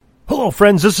Hello,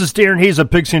 friends. This is Darren Hayes of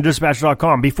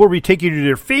PigskinDispatch.com. Before we take you to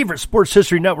your favorite Sports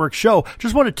History Network show,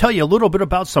 just want to tell you a little bit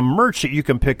about some merch that you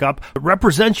can pick up that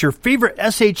represents your favorite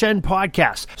SHN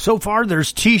podcast. So far,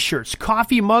 there's t-shirts,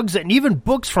 coffee mugs, and even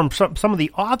books from some of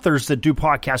the authors that do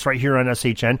podcasts right here on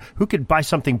SHN. Who could buy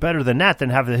something better than that,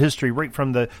 than have the history right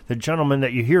from the gentleman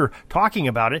that you hear talking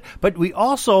about it? But we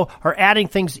also are adding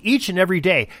things each and every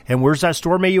day. And where's that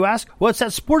store, may you ask? Well, it's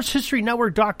at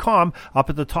SportsHistoryNetwork.com.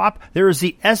 Up at the top, there is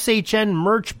the SHN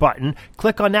merch button.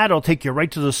 Click on that. It'll take you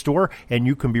right to the store, and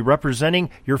you can be representing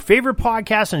your favorite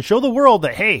podcast and show the world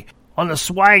that, hey, on the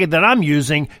swag that I'm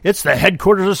using, it's the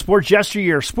headquarters of sports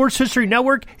yesteryear, Sports History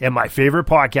Network, and my favorite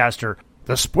podcaster,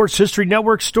 the Sports History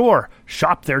Network store.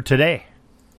 Shop there today.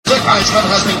 The Heisman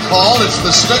has been called. It's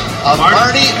the stick of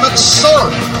Marty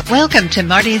McSorley. Welcome to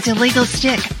Marty's Illegal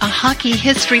Stick, a hockey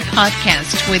history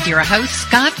podcast with your host,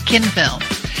 Scott Kinville.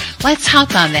 Let's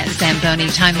hop on that Zamboni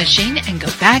time machine and go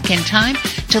back in time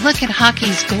to look at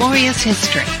hockey's glorious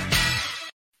history.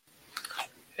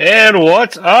 And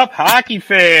what's up, hockey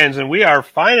fans? And we are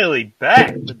finally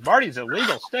back with Marty's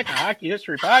Illegal Stick, a hockey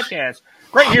history podcast,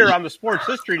 right here on the Sports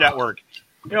History Network.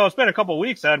 You know, it's been a couple of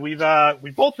weeks, Ed. We've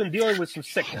both been dealing with some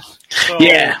sickness. So,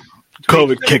 yeah,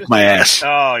 COVID kicked my ass.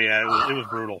 Oh yeah, it was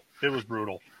brutal. It was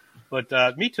brutal.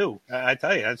 But me too. I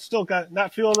tell you, I still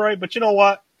not feeling right. But you know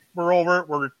what? We're over it.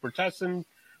 We're testing.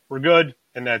 We're good,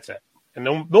 and that's it. And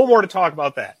no more to talk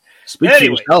about that. Speak for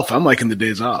yourself. I'm liking the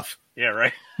days off. Yeah,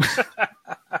 right.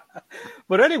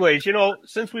 But anyways, you know,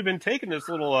 since we've been taking this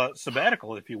little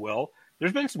sabbatical, if you will,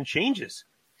 there's been some changes.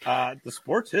 The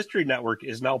Sports History Network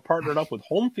is now partnered up with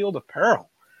Home Field Apparel.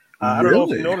 I don't know if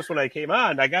you noticed when I came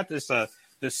on, I got this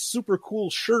super cool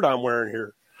shirt I'm wearing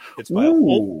here. It's my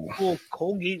old cool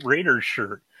Colgate Raiders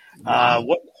shirt. Wow.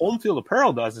 What Home Field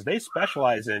Apparel does is they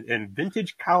specialize in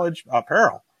vintage college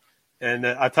apparel. And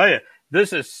I tell you,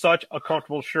 this is such a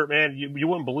comfortable shirt, man. You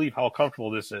wouldn't believe how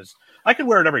comfortable this is. I could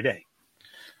wear it every day.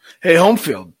 Hey, Home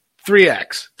Field,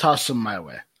 3X, toss them my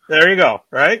way. There you go,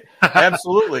 right?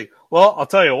 Absolutely. Well, I'll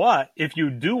tell you what, if you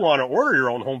do want to order your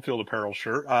own Home Field Apparel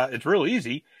shirt, it's real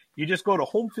easy. You just go to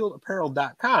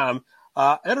homefieldapparel.com,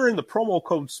 enter in the promo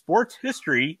code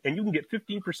SportsHistory, and you can get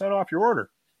 15% off your order.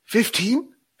 15%?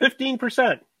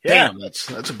 15%. Yeah. Damn, that's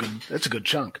a good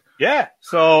chunk. Yeah.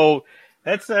 So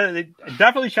that's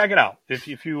definitely check it out.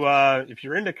 If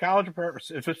you're into college apparel,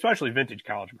 especially vintage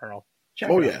college apparel.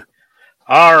 Check it out.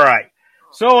 All right.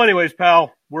 So anyways,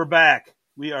 pal, we're back.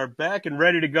 We are back and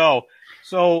ready to go.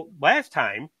 So last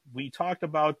time we talked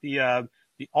about the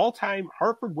all-time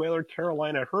Hartford Whaler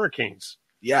Carolina Hurricanes.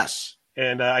 Yes.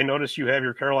 And I noticed you have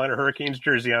your Carolina Hurricanes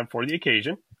jersey on for the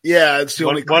occasion. Yeah, it's the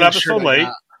only one episode late,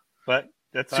 but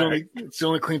that's all right. It's the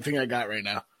only clean thing I got right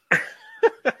now.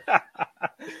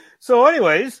 So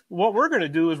anyways, what we're going to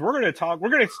do is we're going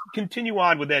to continue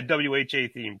on with that WHA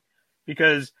theme,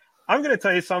 because I'm going to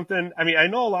tell you something. I mean, I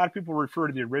know a lot of people refer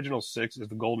to the original six as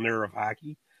the golden era of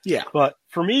hockey. Yeah. But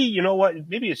for me, you know what?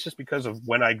 Maybe it's just because of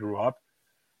when I grew up.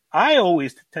 I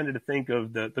always tended to think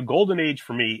of the golden age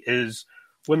for me is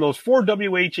when those four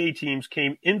WHA teams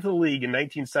came into the league in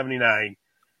 1979,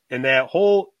 and that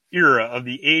whole era of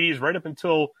the 80s right up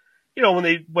until, you know, when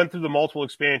they went through the multiple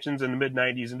expansions in the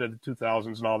mid-90s into the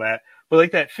 2000s and all that. But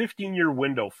like that 15-year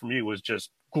window for me was just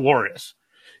glorious.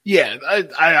 Yeah,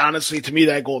 I honestly, to me,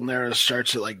 that golden era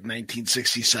starts at like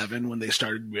 1967 when they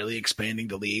started really expanding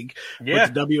the league. Yeah.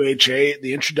 With the WHA,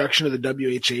 the introduction of the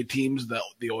WHA teams, the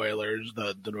Oilers,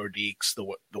 the Nordiques,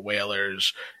 the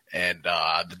Whalers, and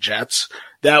the Jets.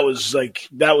 That was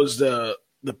the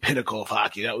pinnacle of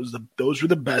hockey. Those were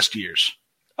the best years.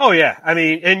 Oh yeah, I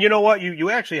mean, and you know what? You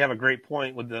actually have a great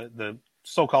point with the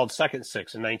so-called second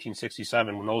six in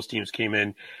 1967 when those teams came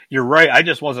in. You're right. I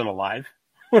just wasn't alive.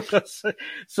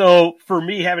 So for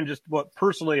me, having just what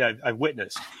personally I've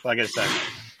witnessed, like I said,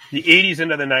 the 80s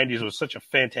into the 90s was such a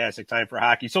fantastic time for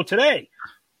hockey. So today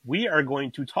we are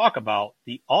going to talk about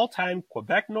the all-time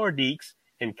Quebec Nordiques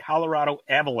and Colorado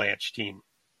Avalanche team.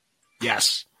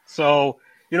 Yes. So,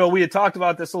 you know, we had talked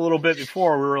about this a little bit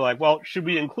before. We were like, well, should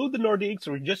we include the Nordiques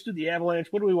or just do the Avalanche?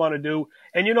 What do we want to do?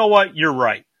 And you know what? You're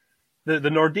right. The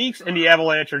Nordiques and the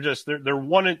Avalanche are just, they're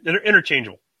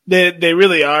interchangeable. They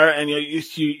really are, and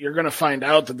you're going to find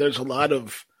out that there's a lot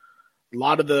of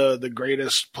the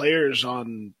greatest players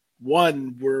on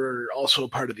one were also a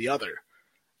part of the other.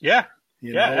 Yeah,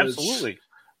 absolutely.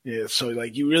 Yeah, so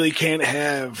like you really can't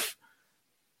have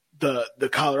the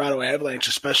Colorado Avalanche,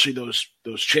 especially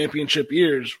those championship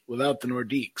years, without the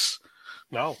Nordiques.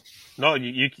 No,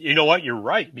 you know what? You're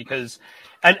right, because,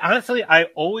 and honestly, I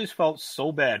always felt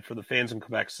so bad for the fans in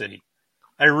Quebec City.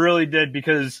 I really did,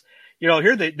 because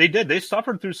here they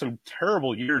suffered through some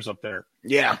terrible years up there.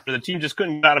 Yeah. The team just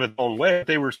couldn't get out of its own way.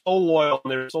 They were so loyal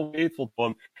and they were so faithful to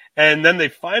them. And then they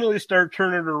finally start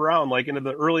turning it around, like into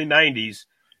the early 90s.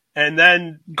 And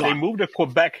then they moved to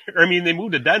they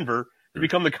moved to Denver to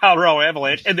become the Colorado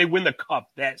Avalanche, and they win the cup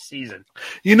that season.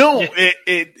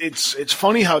 It's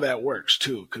funny how that works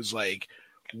too, because like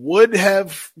would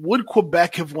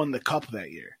Quebec have won the cup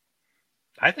that year?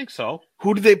 I think so.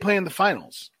 Who did they play in the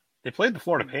finals? They played the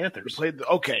Florida Panthers.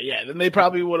 Then they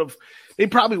probably would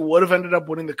have ended up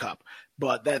winning the cup.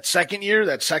 But that second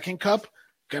cup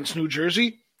against New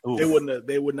Jersey, oof.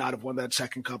 They would not have won that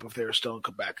second cup if they were still in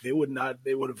Quebec. They would have.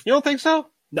 You don't think so?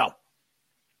 No.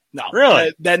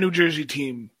 Really? That New Jersey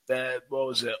team, what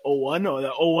was it, 01? Or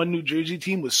the 01 New Jersey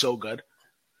team was so good.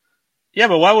 Yeah,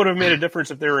 but why would it have made a difference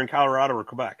if they were in Colorado or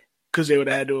Quebec? Because they would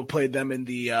have had to have played them in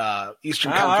the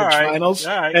Eastern Conference Finals,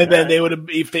 then they would have,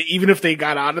 even if they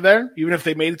got out of there, even if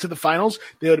they made it to the finals,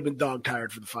 they would have been dog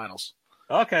tired for the finals.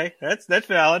 Okay, that's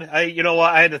valid.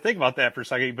 I had to think about that for a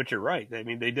second, but you're right. I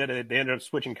mean, they ended up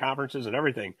switching conferences and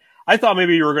everything. I thought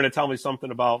maybe you were going to tell me something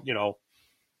about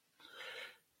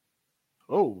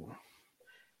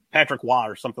Patrick Waugh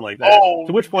or something like that.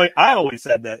 To which point I always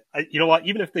said that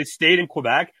even if they stayed in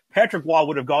Quebec, Patrick Waugh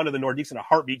would have gone to the Nordiques in a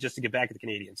heartbeat just to get back at the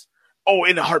Canadians. Oh,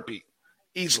 in a heartbeat.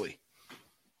 Easily.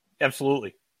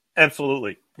 Absolutely.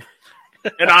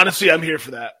 And honestly, I'm here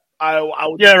for that. I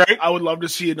would, right? I would love to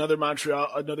see another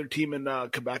team in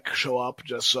Quebec show up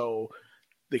just so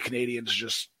the Canadians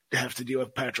just have to deal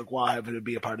with Patrick Waugh having to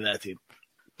be a part of that team.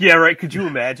 Yeah, right. Could you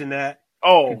imagine that?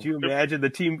 Oh. Could you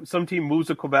imagine some team moves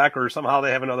to Quebec or somehow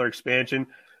they have another expansion?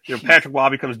 Patrick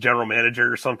Waugh becomes general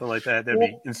manager or something like that. That'd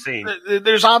be insane.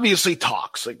 There's obviously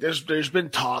talks. Like there's been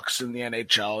talks in the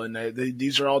NHL, and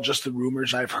these are all just the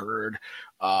rumors I've heard.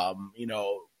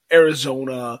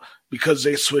 Arizona, because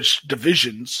they switched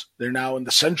divisions, they're now in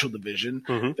the Central Division.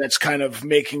 Mm-hmm. That's kind of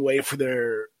making way for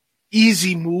their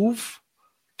easy move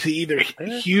to either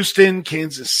Houston,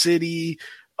 Kansas City,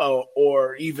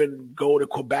 or even go to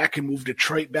Quebec and move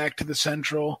Detroit back to the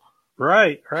Central.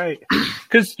 Right.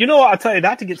 Because, I'll tell you,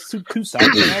 not to get too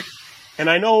sidetracked, and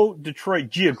I know Detroit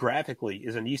geographically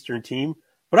is an Eastern team,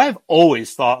 but I've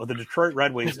always thought of the Detroit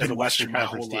Red Wings as a Western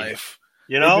Conference team. Life.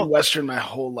 I've been Western my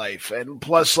whole life. And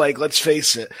plus, let's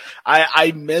face it,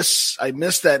 I miss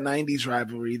that 90s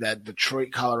rivalry, that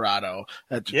Detroit, Colorado,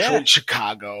 that Detroit,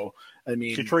 Chicago. I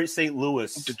mean, Detroit, St.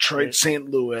 Louis. St.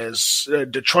 Louis,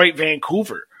 Detroit,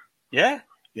 Vancouver. Yeah.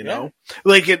 And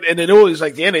it always,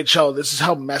 like, the NHL, this is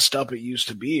how messed up it used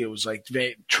to be. It was like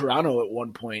Toronto at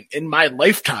one point in my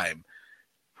lifetime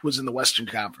was in the Western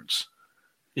Conference.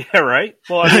 Yeah, right.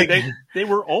 Well, I mean, they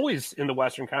were always in the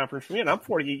Western Conference for me, and I'm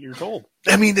 48 years old.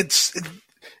 I mean,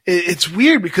 it's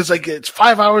weird because, like, it's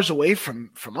 5 hours away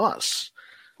from us.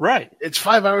 Right. It's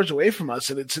 5 hours away from us,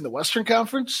 and it's in the Western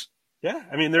Conference. Yeah.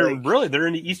 I mean, they're in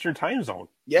the Eastern time zone.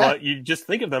 Yeah. But you just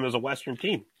think of them as a Western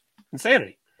team.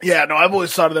 Insanity. Yeah, no, I've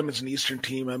always thought of them as an Eastern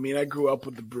team. I mean, I grew up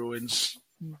with the Bruins.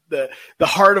 The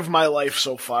heart of my life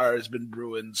so far has been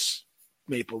Bruins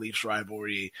Maple Leafs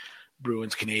rivalry,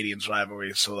 Bruins Canadians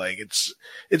rivalry. So, like, it's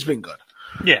been good.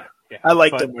 Yeah. I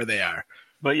like them where they are.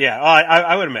 But yeah,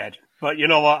 I would imagine. But you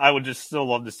know what? I would just still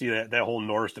love to see that whole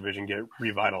Norris division get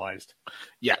revitalized.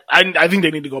 Yeah, I think they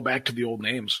need to go back to the old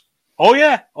names. Oh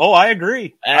yeah. Oh, I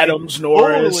agree. Adams,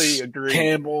 Norris, totally agree.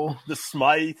 Campbell, the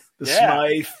Smythe.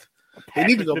 They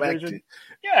need to go back to.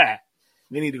 Yeah.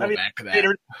 They need to go back to that.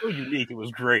 They're so unique. It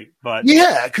was great, but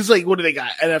yeah, because like, what do they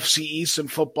got? NFC East in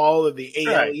football, or the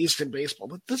AL East in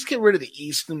baseball. Let's get rid of the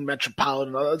East and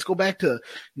Metropolitan. Let's go back to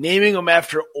naming them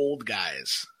after old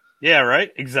guys. Yeah, right.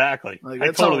 Exactly. Like,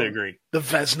 I totally agree. The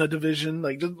Vezina division,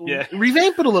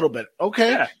 revamp it a little bit.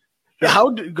 Okay. Yeah.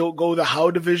 The go the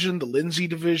Howe division, the Lindsay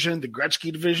division, the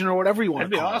Gretzky division, or whatever you want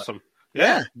to call it. That'd be awesome.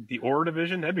 Yeah. The Orr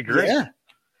division, that'd be great. Yeah.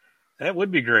 That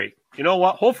would be great. You know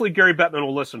what? Hopefully Gary Bettman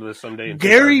will listen to this someday.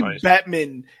 Gary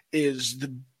Bettman is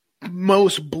the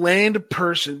most bland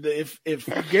person. If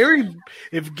Gary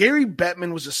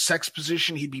Bettman was a sex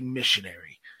position, he'd be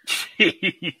missionary.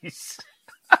 Jeez.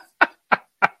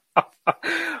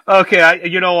 Okay,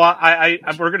 you know what?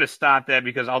 We're going to stop that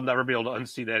because I'll never be able to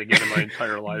unsee that again in my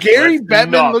entire life. Gary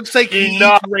Bettman looks like he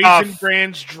eats Raisin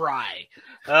Brands dry.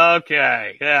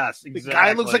 Okay, yes, exactly. The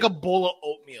guy looks like a bowl of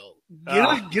oatmeal.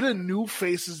 Get a new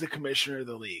face as the commissioner of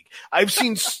the league. I've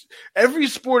seen every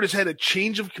sport has had a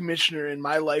change of commissioner in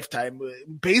my lifetime.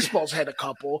 Baseball's had a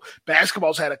couple,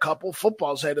 basketball's had a couple,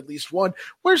 football's had at least one.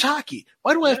 Where's hockey?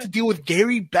 Why do I have to deal with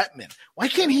Gary Bettman? Why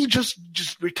can't he just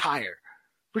retire?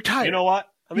 Retire. You know what?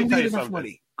 Let me tell you something.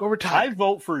 Money. Go retire. I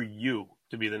vote for you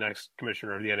to be the next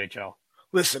commissioner of the NHL.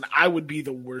 Listen, I would be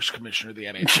the worst commissioner of the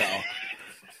NHL.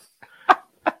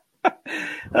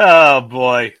 Oh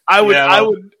boy. I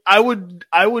wouldn't,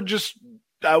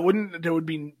 there would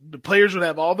be, the players would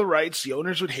have all the rights. The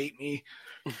owners would hate me.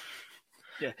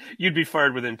 Yeah, you'd be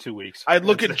fired within 2 weeks. I'd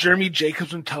look at Jeremy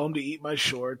Jacobs and tell him to eat my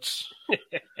shorts.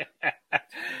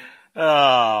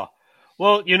 Oh,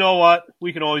 well, you know what?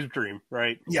 We can always dream,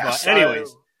 right? Yes. But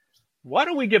anyways, why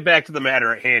don't we get back to the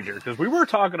matter at hand here? Because we were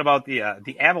talking about the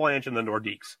Avalanche and the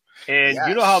Nordiques. And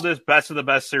you know how this best of the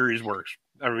best series works.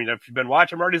 I mean, if you've been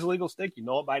watching Marty's Illegal Stick, you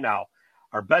know it by now.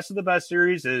 Our best of the best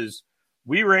series is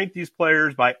we rank these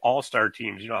players by all-star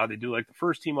teams. You know how they do like the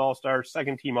first team all-star,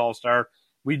 second team all-star.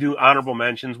 We do honorable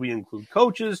mentions. We include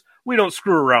coaches. We don't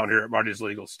screw around here at Marty's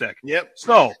Legal Stick. Yep.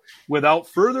 So, without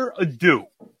further ado,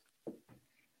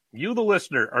 you, the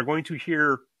listener, are going to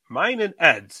hear mine and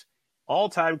Ed's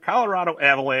all-time Colorado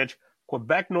Avalanche,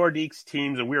 Quebec Nordiques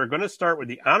teams, and we are going to start with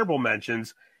the honorable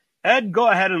mentions. Ed, go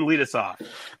ahead and lead us off.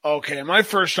 Okay, my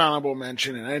first honorable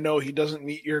mention, and I know he doesn't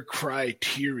meet your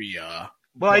criteria.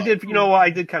 Well, I did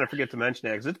kind of forget to mention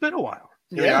that because it's been a while.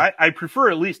 Yeah, I prefer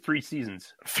at least 3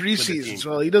 seasons. 3 seasons.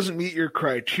 Well, he doesn't meet your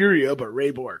criteria, but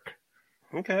Ray Bourque.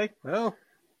 Okay, well,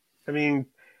 I mean,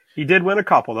 he did win a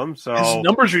couple of them, so his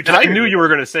number's retired. I knew you were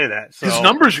going to say that. So. His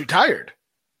number's retired.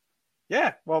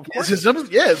 Yeah, well, of course. His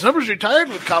number's retired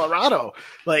with Colorado.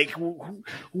 Like,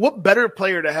 what better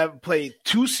player to have play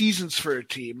 2 seasons for a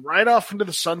team, right off into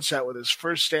the sunset with his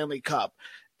first Stanley Cup,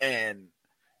 and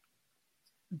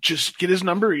just get his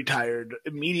number retired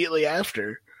immediately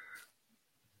after?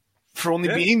 For only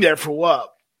being there for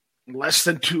what? Less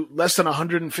than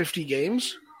 150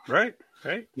 games? Right.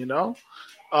 You know?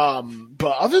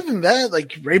 But other than that,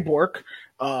 like Ray Bourque,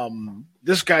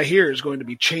 this guy here is going to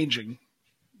be changing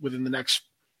within the next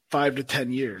 5 to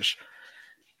 10 years.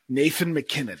 Nathan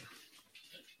MacKinnon.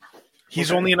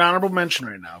 He's only an honorable mention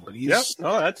right now, but he's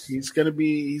gonna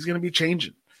be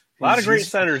changing. A lot of great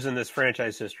centers in this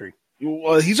franchise history.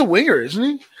 Well, he's a winger, isn't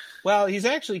he? Well, he's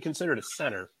actually considered a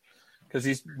center. Because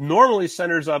he's normally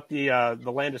centers up the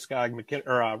Landeskog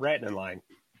Ratnan line,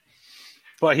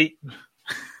 but he.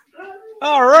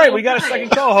 All right, we got a second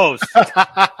co-host.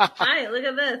 Hi, look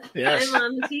at this. Yes. I'm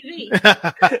on the TV.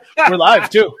 We're live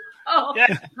too. Oh,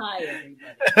 yeah. Hi,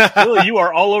 everybody. Really, you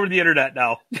are all over the internet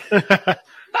now.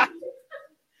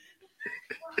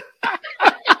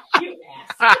 You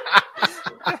ass.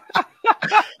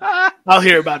 I'll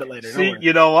hear about it later. See,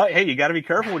 you know what? Hey, you got to be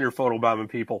careful when you're photobombing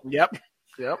people. Yep.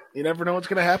 You never know what's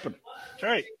going to happen. That's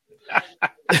right.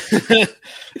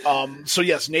 So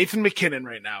yes, Nathan MacKinnon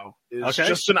right now is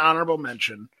just an honorable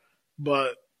mention,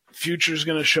 but future is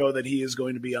going to show that he is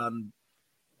going to be on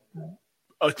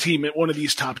a team at one of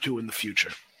these top 2 in the future.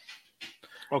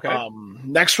 Okay.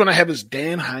 Next one I have is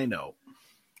Dan Heino.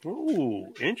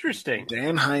 Ooh, interesting.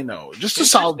 Dan Heino, just a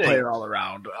solid player all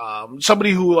around.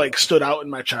 Somebody who like stood out in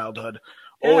my childhood.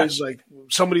 Always like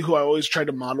somebody who I always tried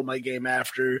to model my game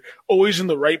after, always in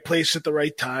the right place at the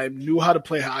right time, knew how to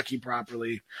play hockey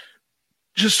properly.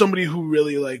 Just somebody who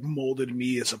really like molded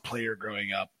me as a player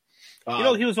growing up.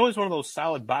 He was always one of those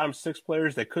solid bottom 6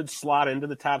 players that could slot into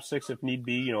the top 6 if need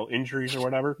be, injuries or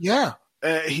whatever. Yeah.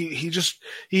 He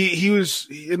was,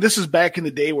 and this is back in the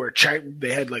day where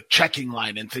they had like checking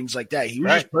line and things like that. He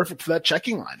was just perfect for that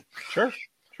checking line. Sure.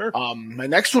 My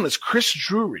next one is Chris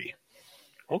Drury.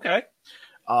 Okay.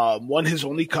 Won his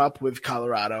only cup with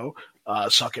Colorado,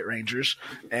 suck it Rangers,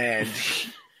 and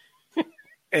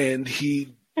he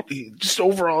just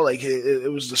overall like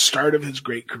it was the start of his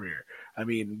great career. I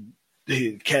mean,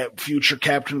 future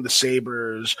captain of the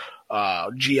Sabres,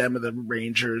 GM of the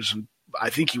Rangers, and I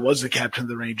think he was the captain of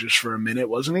the Rangers for a minute,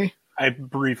 wasn't he? I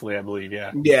believe,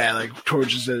 yeah. Yeah, like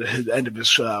towards the end of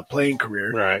his playing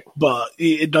career, right? But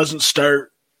it doesn't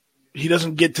start. He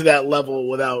doesn't get to that level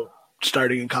without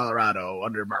starting in Colorado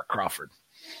under Mark Crawford.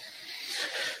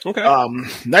 Okay.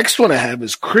 Next one I have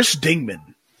is Chris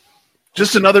Dingman.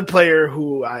 Just another player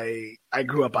who I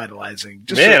grew up idolizing.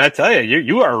 I tell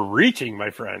you are reaching,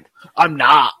 my friend. I'm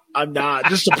not.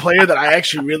 Just a player that I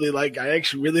actually really like. I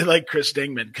actually really like Chris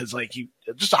Dingman because like he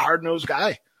just a hard-nosed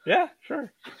guy. Yeah,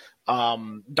 sure.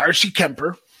 Darcy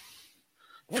Kemper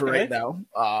for right now.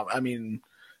 I mean,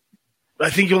 I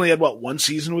think he only had, 1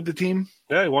 season with the team?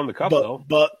 Yeah, he won the Cup, though.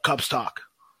 But Cups talk.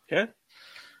 Okay.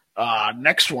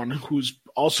 Next one, who's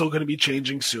also going to be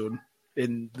changing soon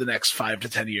in the next 5 to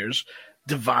 10 years,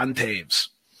 Devon Taves.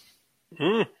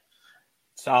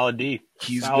 Solid D.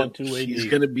 Solid 2-way D. He's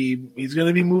going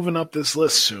to be moving up this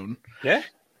list soon. Yeah.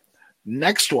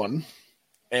 Next one,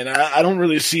 and I don't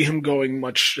really see him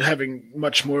having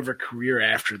much more of a career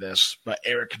after this, but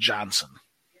Eric Johnson.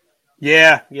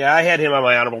 Yeah, I had him on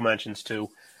my honorable mentions too.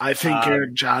 I think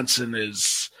Eric Johnson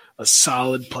is a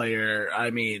solid player.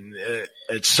 I mean,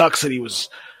 it sucks that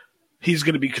he's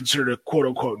going to be considered a quote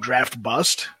unquote draft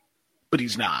bust, but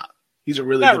he's not. He's a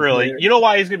really not good really. player. You know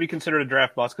why he's going to be considered a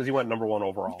draft bust? Because he went number 1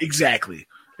 overall. Exactly.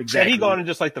 Had he gone in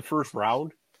just like the first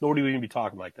round, nobody would even be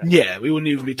talking like that. Yeah, we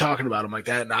wouldn't even be talking about him like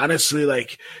that. And honestly,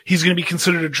 like he's going to be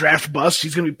considered a draft bust.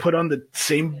 He's going to be put on the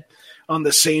same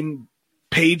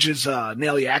page as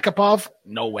Nail Yakupov.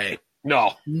 No way.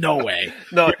 No way.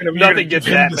 No, nothing gets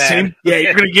that bad.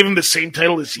 You're going to give him the same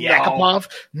title as Yakupov?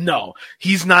 No,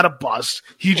 he's not a bust.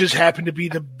 He just happened to be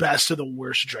the best of the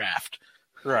worst draft.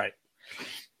 Right.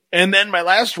 And then my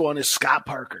last one is Scott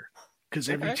Parker, because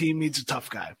every team needs a tough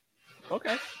guy.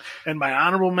 Okay. And my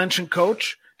honorable mention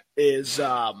coach is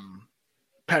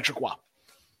Patrick Waugh.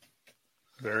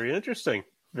 Very interesting.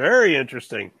 Very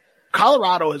interesting.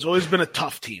 Colorado has always been a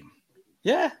tough team.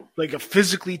 Yeah. Like a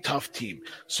physically tough team.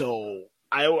 So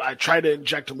I try to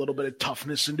inject a little bit of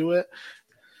toughness into it.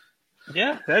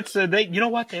 Yeah, that's you know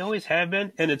what, they always have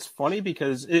been, and it's funny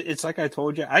because it's like I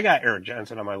told you, I got Eric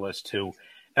Johnson on my list too,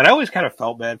 and I always kind of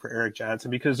felt bad for Eric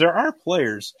Johnson because there are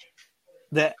players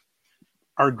that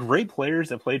are great players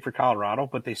that played for Colorado,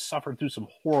 but they suffered through some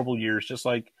horrible years, just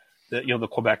like the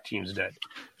Quebec teams did.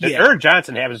 And Eric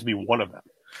Johnson happens to be one of them.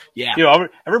 Yeah,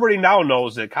 everybody now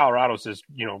knows that Colorado's this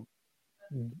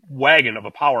wagon of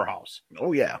a powerhouse.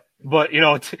 Oh yeah. But,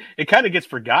 it kind of gets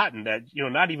forgotten that,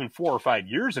 not even 4 or 5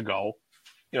 years ago,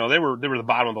 they were the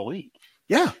bottom of the league.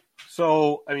 Yeah.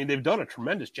 So, I mean, they've done a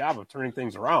tremendous job of turning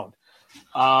things around.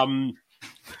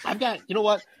 I've got,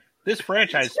 this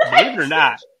franchise, believe it or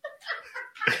not.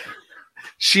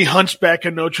 She hunchback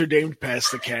a Notre Dame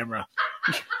past the camera.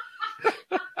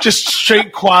 Just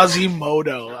straight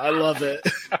Quasimodo. I love it.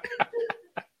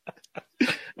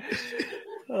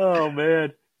 Oh,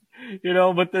 man.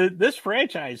 But this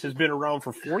franchise has been around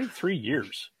for 43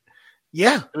 years.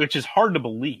 Yeah. Which is hard to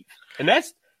believe. And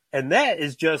that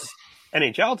is just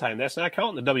NHL time. That's not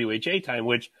counting the WHA time,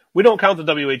 which we don't count the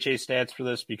WHA stats for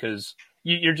this because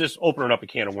you're just opening up a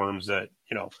can of worms that,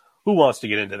 who wants to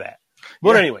get into that?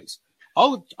 But anyways,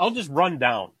 I'll just run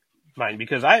down mine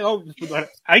because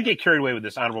I get carried away with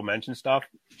this honorable mention stuff.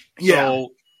 Yeah. So,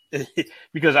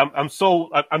 because I'm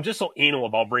just so anal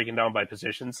about breaking down by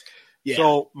positions. Yeah.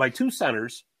 So my 2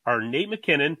 centers are Nate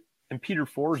McKinnon and Peter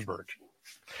Forsberg.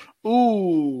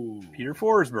 Ooh. Peter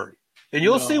Forsberg. And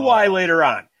you'll see why later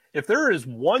on. If there is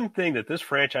one thing that this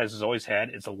franchise has always had,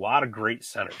 it's a lot of great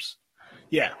centers.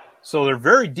 Yeah. So they're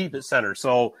very deep at center.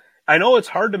 So I know it's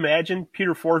hard to imagine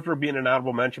Peter Forsberg being an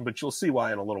honorable mention, but you'll see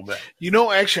why in a little bit.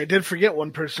 Actually, I did forget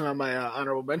one person on my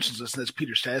honorable mentions list, and that's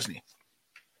Peter Stastny.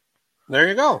 There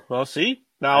you go. Well, see?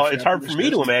 Now, it's hard for me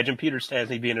to imagine Peter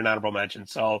Stastny being an honorable mention.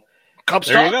 So Cubs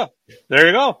there talk. There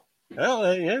you go.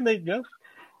 Well, they go.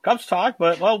 Cubs talk,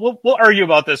 but we'll argue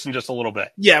about this in just a little bit.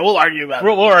 Yeah, we'll argue about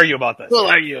We'll argue about this. We'll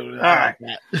argue about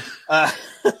that.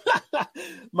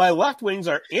 My left wings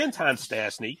are Anton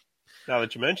Stastny, now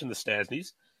that you mentioned the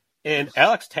Stasnys, and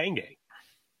Alex Tanguay.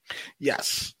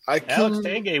 Yes. Alex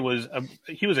Tanguay was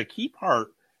a key part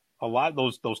a lot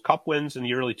of those cup wins in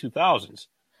the early 2000s.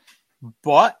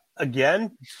 But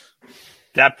again,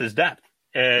 depth is depth.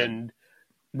 And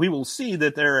we will see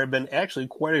that there have been actually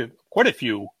quite a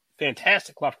few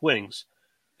fantastic left wings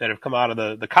that have come out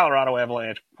of the Colorado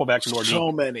Avalanche, Quebec Nordique.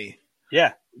 So many.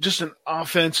 Yeah. Just an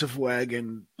offensive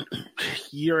wagon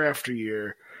year after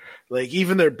year. Like,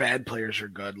 even their bad players are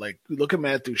good. Like, look at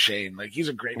Matt Duchene. Like, he's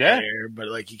a great player, but,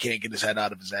 like, he can't get his head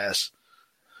out of his ass.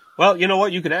 Well, you know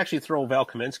what? You could actually throw Val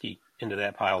Kaminsky into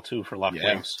that pile, too, for left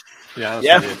wings. Yeah.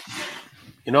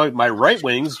 You know, my right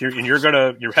wings, your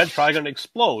head's probably going to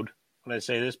explode when I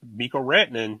say this. Mikko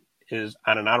Rantanen is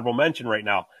on an honorable mention right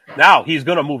now. Now, he's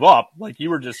going to move up, like you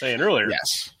were just saying earlier.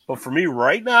 Yes. But for me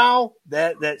right now,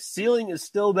 that ceiling is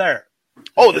still there.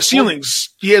 Oh, the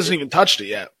ceiling's – he hasn't even touched it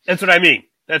yet. That's what I mean.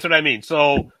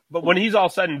 So, but when he's all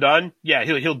said and done, yeah,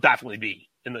 he'll definitely be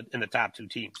in the top 2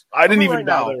 teams. I didn't even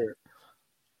bother.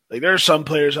 Like, there are some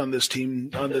players on this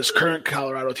team, on this current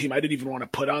Colorado team, I didn't even want to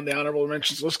put on the honorable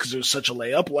mentions list because it was such a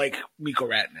layup, like Mikko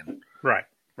Rantanen. Right.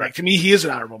 Like, to me, he is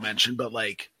an honorable mention, but,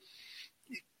 like,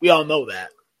 we all know that.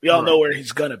 We all know where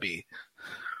he's going to be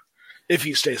if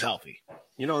he stays healthy.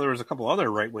 You know, there was a couple other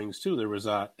right wings, too. There was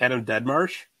Adam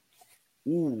Deadmarsh.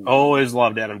 Ooh. Always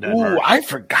loved Adam Deadmarsh. Ooh, I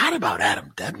forgot about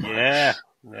Adam Deadmarsh.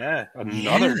 Yeah.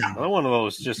 Another one of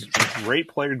those just great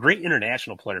player, great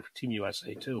international player for Team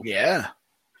USA, too. Yeah.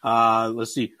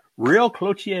 Let's see. Real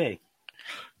Cloutier.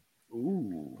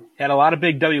 Ooh. Had a lot of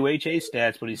big WHA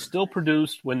stats, but he still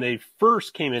produced when they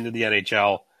first came into the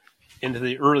NHL into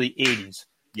the early 80s.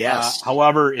 Yes.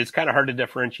 However, it's kind of hard to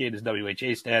differentiate his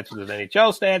WHA stats with his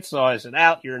NHL stats. So I said,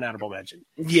 you're an honorable mention.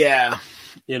 Yeah.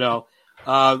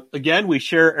 Again, we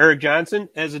share Eric Johnson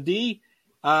as a D.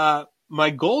 My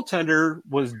goaltender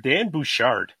was Dan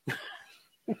Bouchard.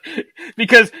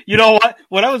 Because you know what?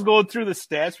 When I was going through the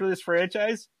stats for this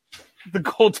franchise, the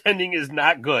goaltending is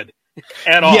not good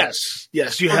at all. Yes. You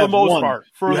for have the most one. part.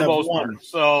 For You the have most one. part.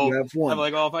 So You have one. I'm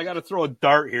like, if I got to throw a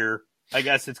dart here, I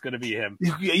guess it's going to be him.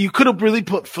 You could have really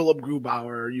put Philip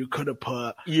Grubauer. You could have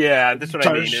put Yeah, that's what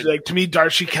I mean. to me,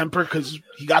 Darcy Kemper, because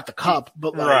he got the cup.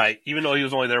 But Right, even though he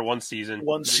was only there one season.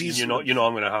 season. You know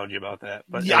I'm going to hound you about that.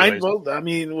 But yeah, anyways. I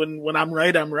mean, when I'm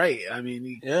right, I'm right. I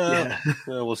mean, Yeah,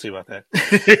 we'll see about that.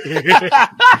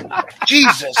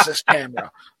 Jesus, this camera.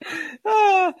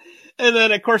 And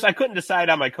then, of course, I couldn't decide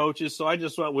on my coaches, so I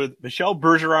just went with Michel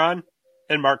Bergeron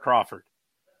and Mark Crawford.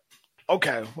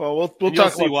 Okay, well, we'll And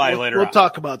talk you'll see why we'll, later We'll on.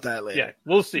 talk about that later. Yeah,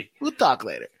 we'll see. We'll talk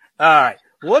later. All right,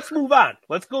 well, let's move on.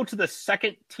 Let's go to the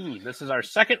second team. This is our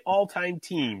second all-time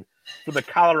team for the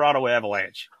Colorado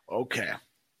Avalanche. Okay.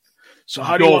 So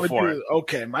how do you Go want to for do it?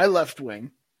 Okay, my left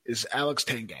wing is Alex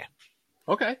Tanguay.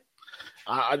 Okay.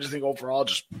 I just think overall,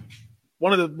 just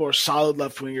one of the more solid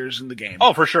left wingers in the game.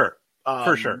 Oh, for sure.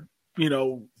 For sure. You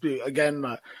know,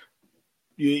 again,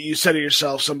 you said it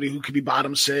yourself, somebody who could be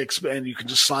bottom six, and you can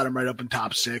just slot him right up in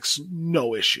top six,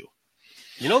 no issue.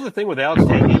 You know, the thing with Alex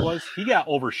Tanguay was he got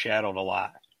overshadowed a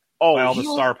lot by all the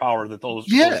star power that those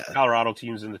Colorado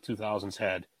teams in the 2000s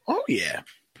had. Oh yeah.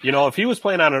 You know, if he was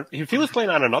playing on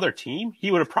another team,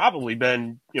 he would have probably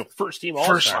been, first team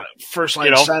All-Star. First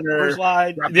line center. First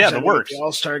line. Yeah, the works. The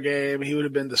All-Star game. He would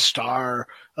have been the star.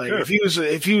 Like Sure. if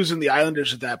he was in the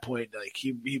Islanders at that point, like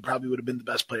he probably would have been the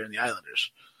best player in the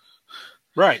Islanders.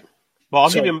 Right. Well,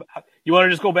 I'll give him. You want to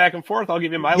just go back and forth? I'll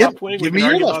give you my left wing. Give me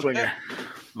your left winger.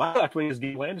 My left wing is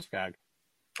Gabe Landeskog.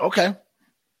 Okay.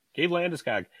 Gabe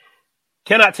Landeskog.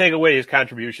 Cannot take away his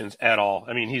contributions at all.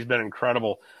 I mean, he's been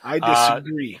incredible. I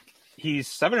disagree.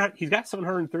 He's got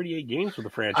 738 games for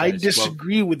the franchise. I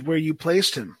disagree with where you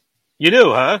placed him. You do,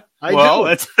 huh? I do.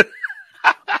 That's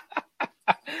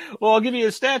well, I'll give you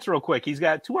his stats real quick. He's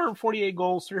got 248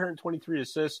 goals, 323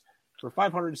 assists for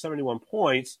 571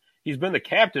 points. He's been the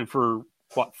captain for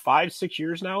 5-6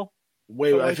 years now.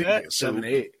 Wait, I think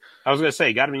 7-8. I was going to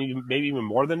say, got to be maybe even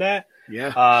more than that.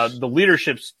 Yeah. The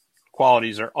leadership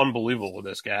qualities are unbelievable with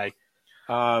this guy.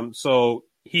 So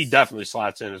he definitely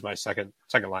slots in as my second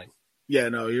line. Yeah,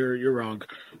 no, you're wrong.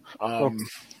 I'll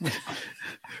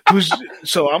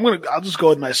just go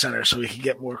with my center so we can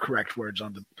get more correct words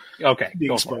on the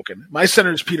being spoken. My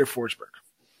center is Peter Forsberg.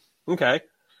 Okay.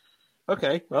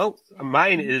 Well,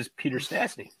 mine is Peter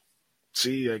Stastny.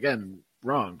 See, again,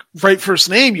 wrong. Right first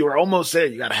name, you were almost there.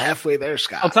 You got halfway there,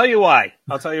 Scott. I'll tell you why.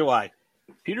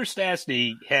 Peter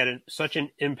Stastny had such an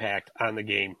impact on the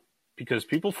game because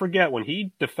people forget when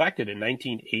he defected in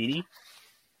 1980,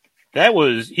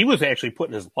 he was actually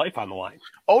putting his life on the line.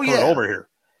 Oh, yeah. Over here.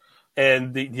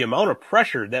 And the amount of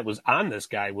pressure that was on this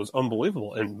guy was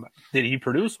unbelievable. And did he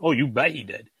produce? Oh, you bet he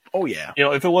did. Oh, yeah.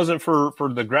 If it wasn't for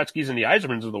the Gretzkys and the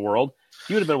Yzermans of the world,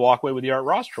 he would have been walk away with the Art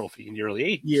Ross Trophy in the early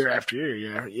 80s. Year after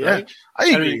year, yeah. Right? I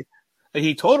agree.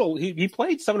 He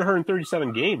played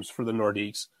 737 games for the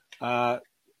Nordiques.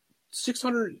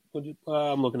 600.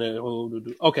 I'm looking at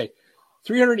it. Okay,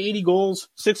 380 goals,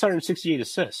 668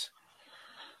 assists.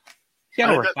 He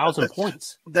got over 1,000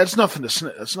 points. That's nothing to.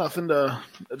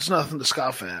 It's nothing to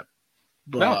scoff at.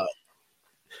 But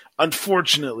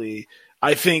unfortunately,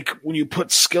 I think when you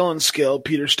put skill and skill,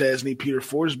 Peter Stastny, Peter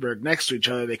Forsberg next to each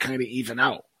other, they kind of even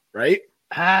out, right?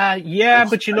 Yeah,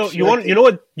 but you know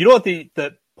what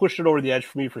that pushed it over the edge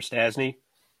for me for Stastny?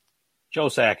 Joe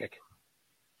Sakic.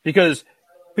 Because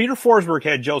Peter Forsberg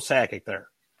had Joe Sakic there,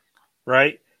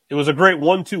 right? It was a great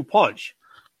 1-2 punch.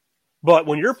 But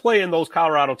when you're playing those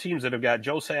Colorado teams that have got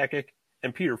Joe Sakic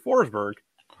and Peter Forsberg,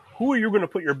 who are you going to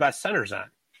put your best centers on?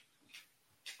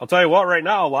 I'll tell you what, right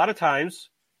now, a lot of times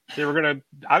they were going to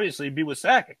obviously be with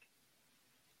Sakic.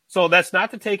 So that's not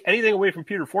to take anything away from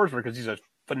Peter Forsberg because he's a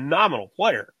phenomenal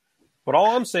player. But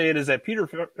all I'm saying is that Peter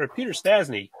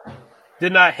Stastny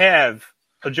did not have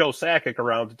a Joe Sakic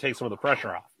around to take some of the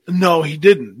pressure off. No, he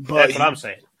didn't. But that's what I'm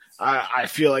saying. I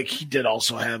feel like he did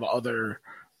also have other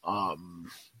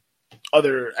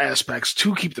aspects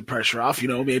to keep the pressure off.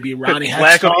 Maybe Ronnie Hextall.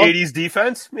 Lack of 80s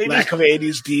defense, maybe? Lack of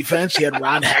 80s defense. He had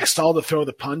Ron Hextall to throw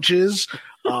the punches.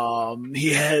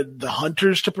 He had the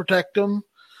Hunters to protect him.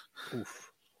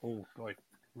 Oof. Oh, boy.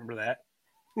 Remember that?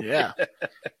 Yeah.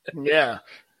 Yeah.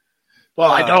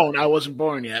 Well, I don't. I wasn't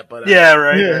born yet. But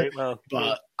right. Well,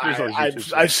 but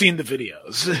I've seen the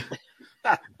videos.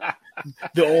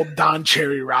 the old Don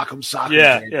Cherry Rock'em Sock'em.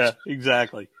 Yeah, days. yeah,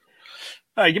 exactly.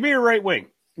 All right, give me your right wing.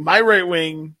 My right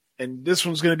wing, and this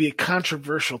one's going to be a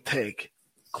controversial take,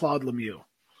 Claude Lemieux.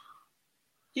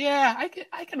 Yeah,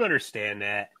 I can understand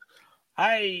that.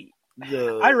 I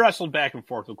wrestled back and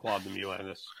forth with Claude Lemieux on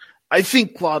this. I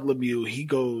think Claude Lemieux, he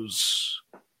gets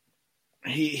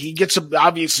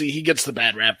the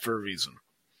bad rap for a reason.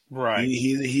 Right.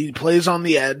 He plays on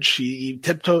the edge. He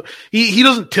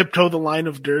doesn't tiptoe the line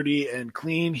of dirty and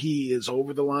clean. He is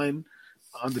over the line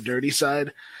on the dirty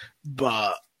side,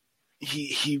 but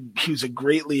he was a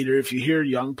great leader. If you hear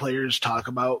young players talk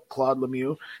about Claude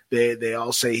Lemieux, they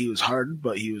all say he was hard,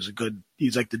 but he's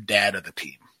like the dad of the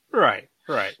team. Right.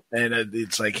 Right. And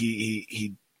it's like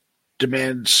he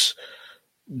demands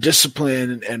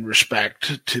discipline and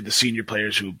respect to the senior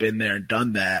players who've been there and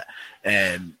done that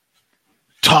and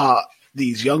taught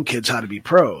these young kids how to be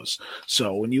pros.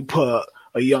 So when you put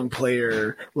a young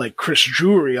player like Chris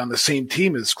Drury on the same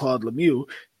team as Claude Lemieux,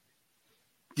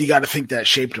 you got to think that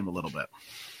shaped him a little bit.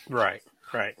 Right.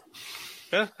 Right.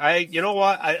 Yeah, you know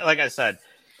what? Like I said,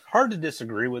 hard to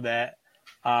disagree with that.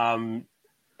 I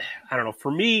don't know.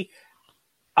 For me,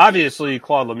 obviously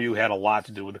Claude Lemieux had a lot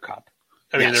to do with the cup.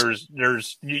 I mean,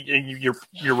 Yes.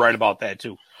 you're right about that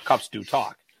too. Cups do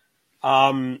talk.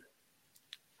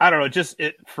 I don't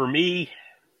know. For me,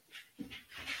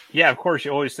 yeah, of course,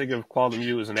 you always think of Claude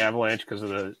Lemieux as an Avalanche because of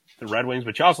the Red Wings,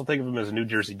 but you also think of him as a New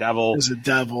Jersey Devil. As a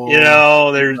Devil. You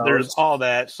know, there's all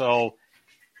that. So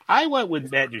I went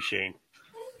with Matt Duchene,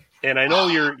 and I know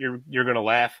you're going to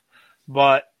laugh,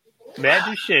 but Matt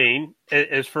Duchene,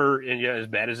 as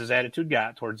bad as his attitude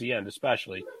got towards the end,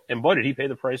 especially, and boy, did he pay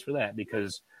the price for that,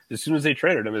 because as soon as they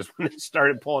traded him is when they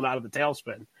started pulling out of the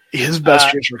tailspin. His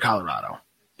best years for Colorado.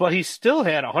 But he still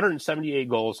had 178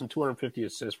 goals and 250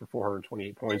 assists for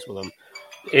 428 points with him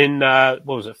in,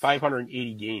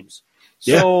 580 games.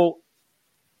 So,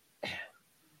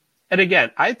 and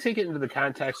again, I take it into the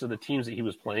context of the teams that he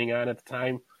was playing on at the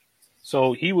time.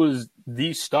 So he was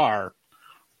the star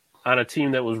on a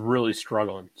team that was really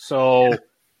struggling. So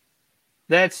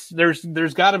there's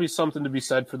got to be something to be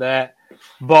said for that.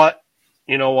 But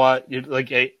you know what? You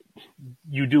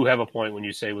do have a point when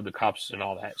you say with the cups and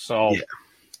all that. So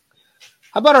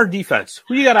how about our defense?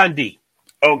 Who you got on D?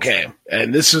 Okay.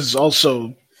 And this is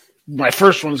also my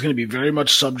first one is going to be very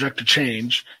much subject to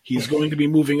change. He's going to be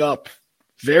moving up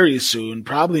very soon,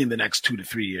 probably in the next 2 to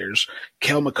 3 years.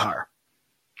 Cale Makar.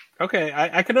 Okay.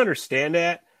 I can understand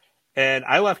that. And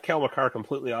I left Cale Makar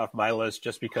completely off my list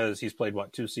just because he's played,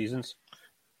 2 seasons?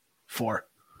 4.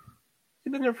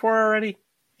 He's been there 4 already?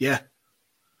 Yeah.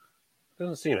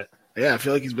 Doesn't seem it. Yeah, I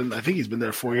think he's been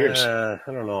there 4 years. I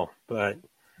don't know, but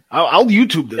I'll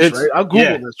YouTube this, right? I'll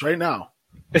Google this right now.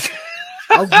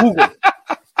 I'll Google.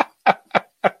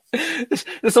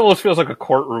 This almost feels like a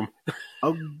courtroom.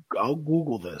 I'll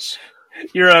Google this.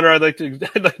 Your Honor, I'd like to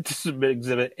submit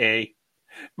Exhibit A,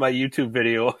 my YouTube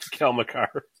video of Cale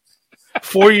Makar.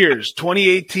 4 years,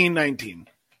 2018-19.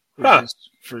 His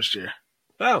first year.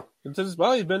 Oh, he's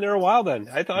been there a while then.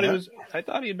 I thought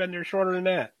he had been there shorter than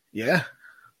that. Yeah.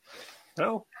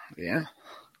 Oh. Yeah.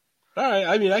 All right.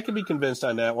 I mean, I could be convinced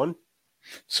on that one.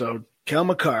 So Cale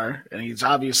Makar, and he's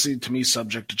obviously, to me,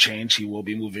 subject to change. He will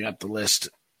be moving up the list,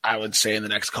 I would say, in the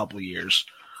next couple of years.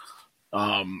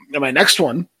 And my next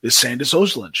one is Sandis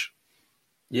Ozolinsh.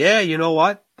 Yeah, you know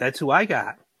what? That's who I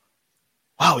got.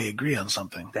 Wow, we agree on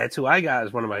something. That's who I got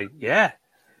as one of my you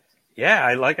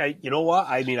know what?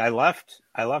 I mean, I left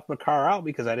Makar out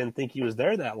because I didn't think he was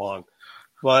there that long.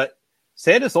 But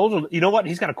Sandis Ozolinsh, you know what?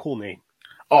 He's got a cool name.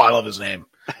 Oh, I love his name.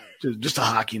 Just a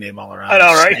hockey name all around. I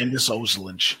know, right? Sandis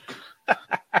Ozolinsh.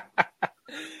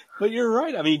 But you're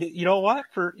right. I mean, you know what?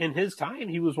 In his time,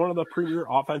 he was one of the premier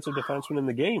offensive defensemen in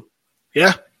the game.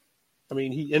 Yeah. I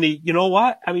mean, you know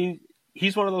what? I mean,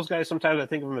 he's one of those guys. Sometimes I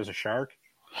think of him as a shark.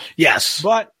 Yes.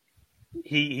 But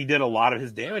he did a lot of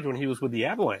his damage when he was with the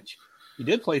Avalanche. He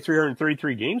did play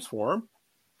 333 games for him,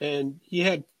 and he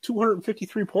had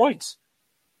 253 points.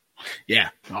 Yeah.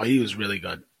 Oh, he was really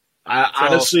good.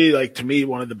 Honestly, to me,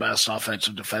 one of the best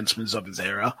offensive defensemen of his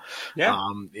era. Yeah.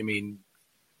 I mean,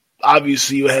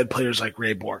 obviously you had players like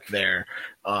Ray Bourque there,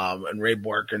 and Ray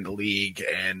Bourque in the league.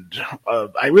 And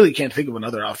I really can't think of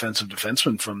another offensive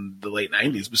defenseman from the late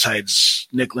 90s besides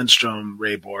Nick Lindstrom,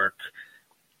 Ray Bourque.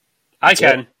 I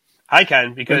can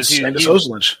because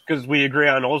because we agree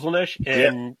on Ozolinsh,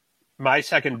 and my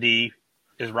second D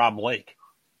is Rob Blake.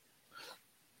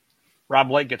 Rob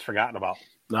Blake gets forgotten about.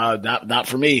 No, not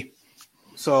for me.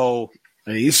 So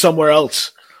he's somewhere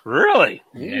else. Really?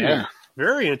 Yeah.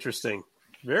 Very interesting.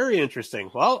 Very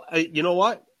interesting. Well, you know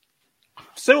what?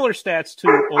 Similar stats to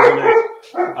Ozolinsh.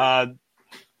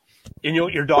 And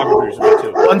your dog agrees with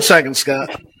me too. 1 second, Scott.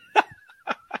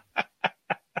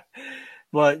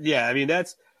 But yeah, I mean,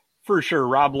 that's for sure.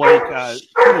 Rob Blake,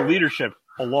 for the leadership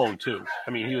alone too.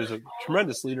 I mean, he was a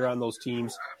tremendous leader on those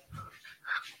teams.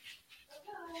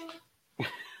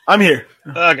 I'm here.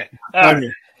 Okay. I'm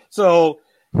here. So,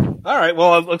 all right.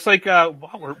 Well, it looks like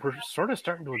we're sort of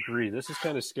starting to agree. This is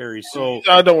kind of scary. So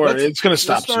Don't worry. It's going to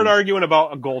stop Let's start soon. arguing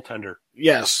about a goaltender.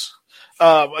 Yes.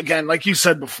 Again, like you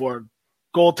said before,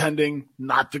 goaltending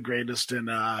not the greatest in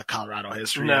Colorado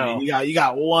history. No. I mean, you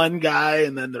got one guy,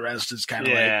 and then the rest is kind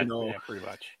of Yeah, like pretty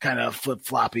much. kind of flip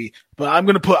floppy. But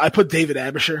I put David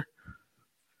Abisher.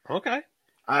 Okay.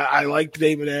 I liked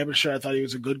David Abisher. I thought he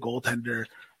was a good goaltender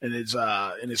in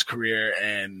his career.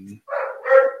 And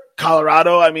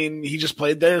Colorado, I mean, he just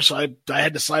played there, so I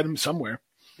had to slide him somewhere.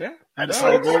 Yeah. I had to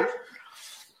slide him.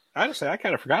 Honestly, I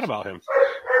kind of forgot about him.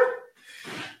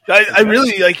 I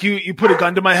really like you put a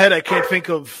gun to my head. I can't think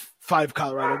of 5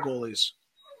 Colorado goalies.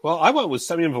 Well, I went with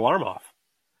Semyon Varlamov.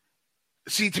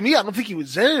 See, to me, I don't think he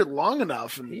was there long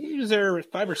enough. And He was there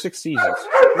 5 or 6 seasons.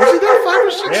 was he there 5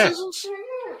 or 6 Yeah. seasons?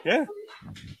 Yeah.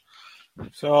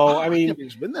 So, I mean,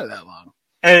 he's been there that long.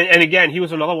 and again, he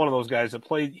was another one of those guys that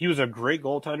played. He was a great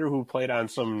goaltender who played on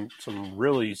some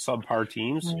really subpar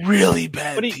teams. Really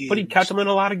bad. But he kept them in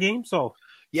a lot of games. So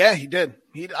Yeah, he did.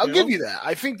 I'll You give know? you that.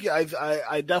 I think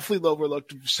I definitely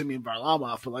overlooked Semyon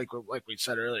Varlamov, but like we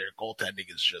said earlier,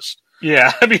 goaltending is just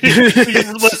yeah, I mean,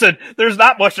 listen, there's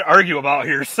not much to argue about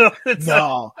here. So it's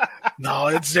no.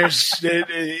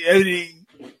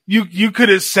 You could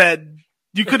have said.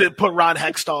 You could have put Ron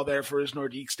Hextall there for his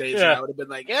Nordiques days, and Yeah. I would have been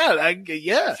like,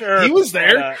 yeah, sure, he was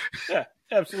there. why not? Yeah,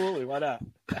 absolutely. Why not?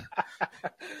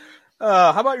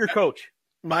 How about your coach?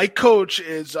 My coach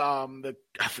is I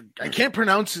can't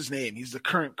pronounce his name. He's the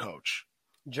current coach,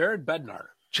 Jared Bednar.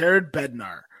 Jared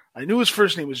Bednar. I knew his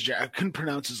first name was Jared. I couldn't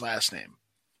pronounce his last name.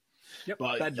 Yep,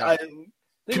 But Bednar. to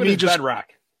Think of me, it as just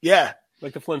bedrock, yeah,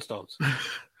 like the Flintstones.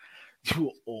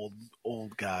 you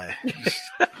old guy.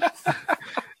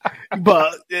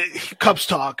 But Cubs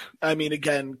talk. I mean,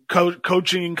 again,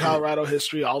 coaching in Colorado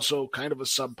history also kind of a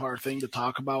subpar thing to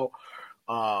talk about.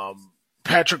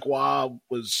 Patrick Waugh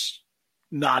was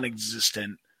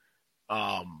non-existent.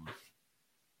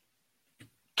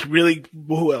 Really,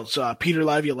 who else? Peter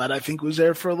Laviolette, I think, was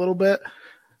there for a little bit.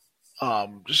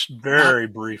 Just Very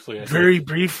briefly. I think. very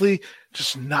briefly,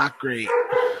 just not great.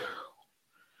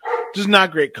 Just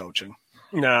not great coaching.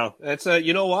 No, that's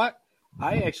you know what?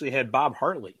 I actually had Bob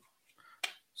Hartley.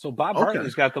 So Bob Okay.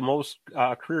 Hartley's got the most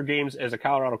career games as a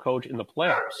Colorado coach in the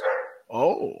playoffs,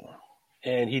 Oh,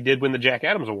 and he did win the Jack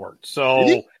Adams Award. So Did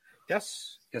he?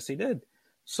 yes, he did.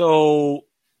 So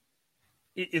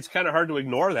it's kind of hard to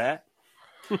ignore that.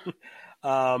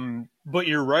 But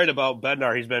you're right about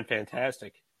Bednar. He's been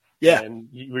fantastic. yeah. And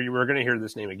we're going to hear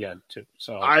this name again too.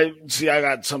 So I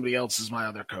got somebody else as my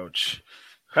other coach.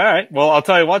 all right. Well, I'll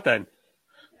tell you what then.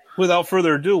 Without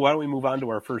further ado, why don't we move on to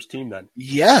our first team then?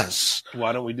 Yes.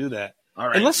 Why don't we do that? All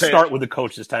right. And let's Say- start with the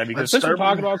coach this time, because Let's since we're start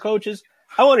talking with- about coaches,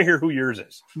 I want to hear who yours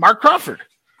is. Mark Crawford.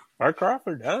 Mark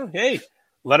Crawford. Huh? Hey,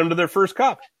 let them to their first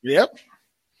cup. Yep.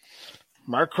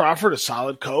 Mark Crawford, a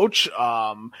solid coach,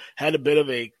 had a bit of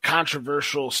a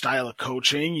controversial style of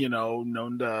coaching,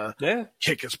 known to Yeah.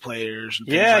 kick his players and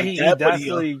things Yeah, like he that.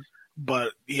 definitely.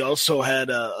 But he also had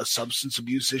a substance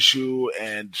abuse issue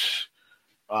and,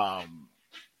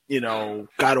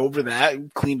 got over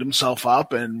that, cleaned himself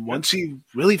up. And once he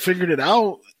really figured it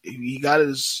out, he got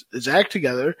his act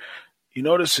together. You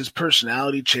notice his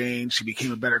personality changed. He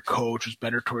became a better coach, was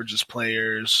better towards his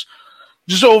players.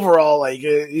 Just overall, like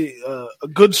a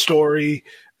good story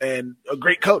and a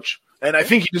great coach. And I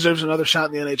think he deserves another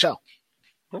shot in the NHL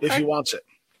if he wants it.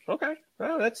 Okay.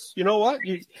 Well, that's, you know what?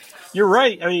 You're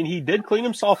right. I mean, he did clean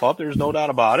himself up. There's no doubt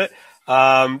about it.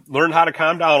 Learned how to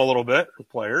calm down a little bit with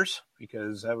players,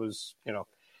 because that was, and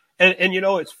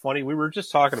it's funny. We were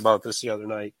just talking about this the other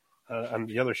night on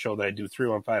the other show that I do,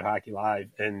 315 Hockey Live,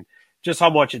 and just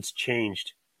how much it's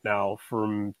changed now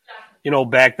from,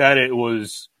 back then it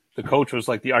was, the coach was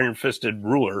like the iron-fisted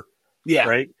ruler, Yeah.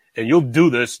 right? And you'll do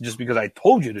this just because I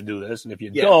told you to do this. And if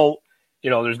you don't,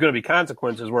 there's going to be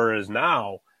consequences. Whereas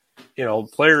now,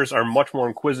 players are much more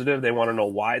inquisitive. They want to know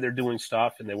why they're doing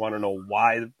stuff, and they want to know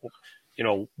why,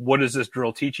 what is this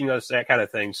drill teaching us, that kind of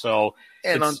thing. So,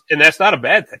 And and that's not a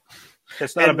bad thing.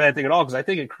 It's not a bad thing at all, because I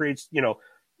think it creates,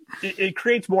 it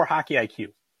creates more hockey IQ.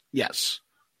 yes.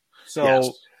 So Yes.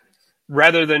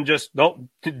 rather than just don't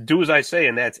do as I say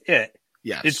and that's it,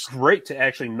 Yes. it's great to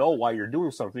actually know why you're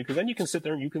doing something, because then you can sit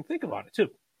there and you can think about it too.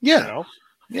 yeah. You know?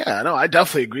 Yeah, no, I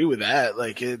definitely agree with that.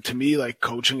 Like, to me, like,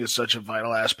 coaching is such a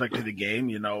vital aspect of the game.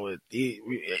 You know,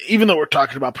 even though we're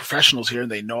talking about professionals here and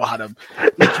they know how to,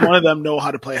 each one of them know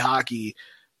how to play hockey.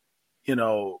 You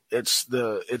know, it's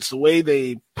the way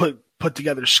they put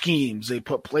together schemes. They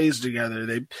put plays together.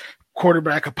 They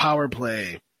quarterback a power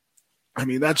play. I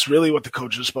mean, that's really what the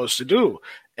coach is supposed to do.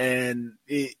 And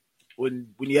when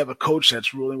you have a coach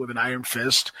that's ruling with an iron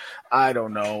fist, I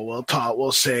don't know.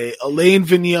 We'll say Alain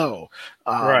Vigneault,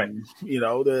 Right. You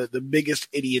know, the biggest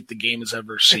idiot the game has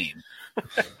ever seen.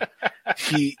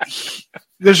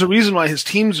 There's a reason why his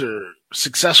teams are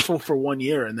successful for 1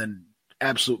 year and then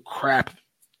absolute crap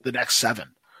the next 7.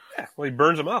 Yeah, well, he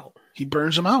burns them out. He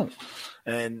burns them out.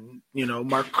 And, you know,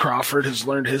 Mark Crawford has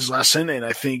learned his lesson, and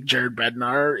I think Jared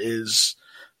Bednar is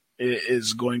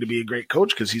going to be a great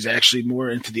coach because he's actually more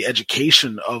into the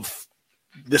education of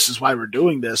this is why we're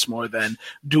doing this more than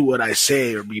do what I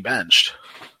say or be benched.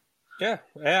 Yeah,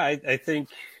 I think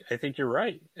you're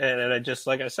right, and I just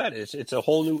like I said, it's a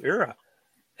whole new era,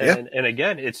 and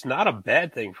again, it's not a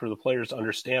bad thing for the players to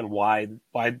understand why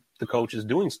the coach is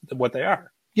doing what they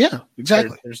are. Yeah,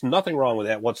 exactly. There's nothing wrong with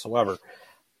that whatsoever.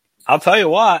 I'll tell you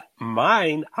what,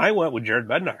 I went with Jared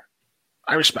Bednar.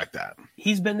 I respect that.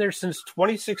 He's been there since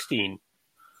 2016.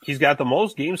 He's got the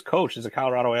most games coached as a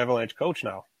Colorado Avalanche coach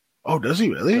now. Oh, does he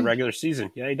really? The regular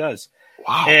season. Yeah, he does.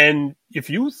 Wow. And if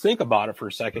you think about it for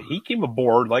a second, he came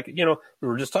aboard, like, you know, we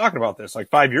were just talking about this, like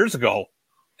 5 years ago,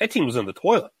 that team was in the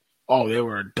toilet. Oh, they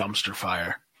were a dumpster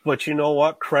fire. But you know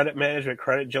what? Credit management,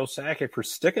 credit Joe Sakic for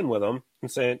sticking with him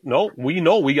and saying, no, we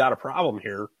know we got a problem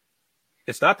here.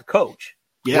 It's not the coach.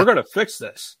 Yeah. We're going to fix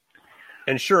this.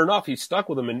 And sure enough, he stuck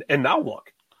with him, and now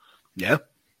look. Yeah,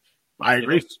 I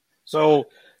agree. You know, so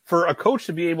for a coach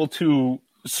to be able to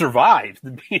survive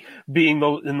being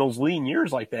in those lean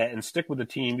years like that and stick with the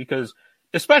team, because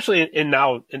especially in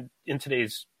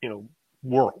today's, you know,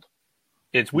 world,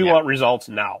 we want results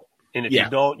now. And if you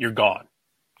don't, you're gone.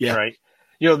 Yeah. Right.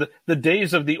 You know, the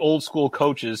days of the old school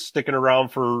coaches sticking around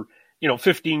for, you know,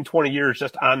 15, 20 years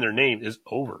just on their name is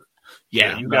over.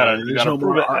 Yeah. You gotta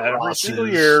prove it every single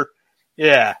year.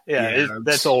 Yeah.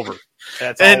 That's over.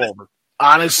 That's all over.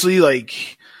 Honestly,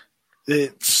 like,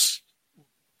 the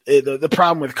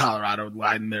problem with Colorado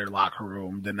lied in their locker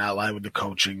room, did not lie with the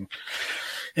coaching.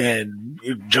 And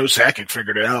Joe Sakic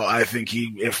figured it out. I think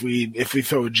if we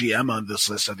throw a GM on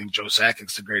this list, I think Joe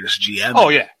Sakic's the greatest GM. Oh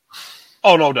yeah.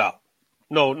 Oh, no doubt.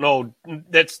 No,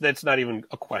 that's not even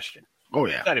a question. Oh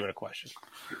yeah. Not even a question.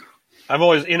 I've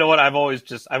always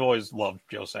loved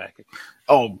Joe Sakic.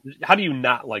 Oh, how do you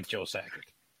not like Joe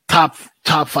Sakic? Top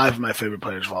 5 of my favorite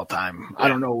players of all time. Yeah, I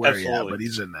don't know where he is, but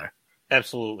he's in there.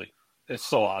 Absolutely. It's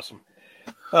so awesome.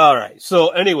 All right. So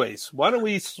anyways, why don't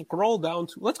we scroll down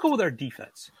to, let's go with our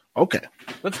defense. Okay.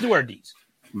 Let's do our Ds.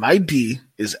 My D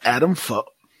is Adam Foote.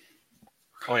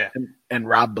 Oh yeah. And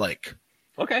Rob Blake.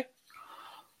 Okay.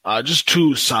 Just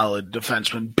 2 solid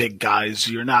defensemen, big guys.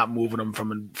 You're not moving them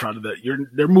from in front of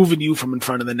they're moving you from in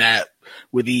front of the net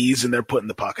with ease, and they're putting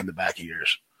the puck in the back of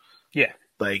yours. Yeah.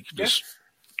 Like, just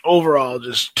overall,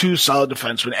 just 2 solid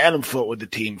defensemen. Adam Foote with the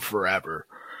team forever.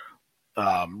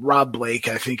 Rob Blake,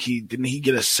 I think didn't he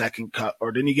get a second cup,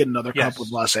 or didn't he get another cup with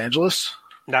Los Angeles?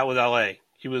 Not with LA.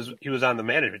 He was on the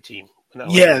management team.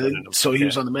 Yeah, so he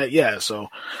was on the so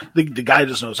the guy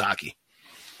just knows hockey.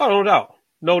 Oh, no doubt.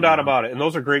 No doubt about it. And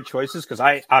those are great choices, because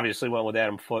I obviously went with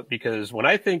Adam Foote, because when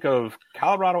I think of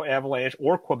Colorado Avalanche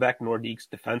or Quebec Nordiques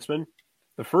defensemen,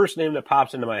 the first name that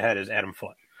pops into my head is Adam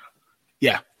Foote.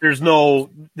 Yeah.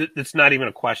 It's not even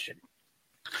a question.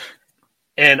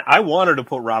 And I wanted to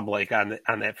put Rob Blake on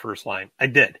that first line. I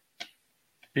did.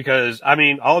 Because, I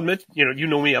mean, I'll admit, you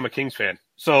know me, I'm a Kings fan.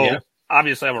 So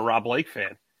obviously I'm a Rob Blake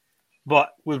fan. But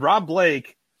with Rob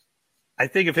Blake, I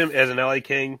think of him as an LA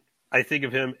King. I think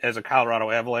of him as a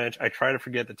Colorado Avalanche. I try to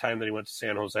forget the time that he went to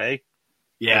San Jose.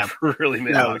 Yeah. Which really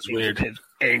made that was weird.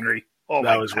 Angry. Oh,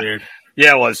 that was weird.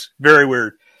 Yeah, it was. Very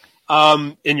weird.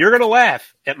 And you're going to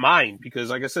laugh at mine because,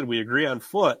 like I said, we agree on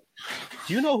Foote.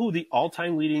 Do you know who the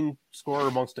all-time leading scorer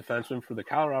amongst defensemen for the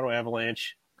Colorado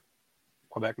Avalanche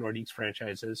Quebec Nordiques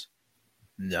franchise is?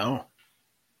 No.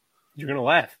 You're going to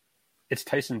laugh. It's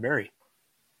Tyson Barrie.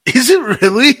 Is it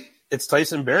really? It's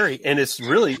Tyson Barrie, and it's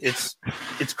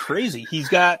crazy. He's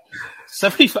got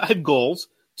 75 goals,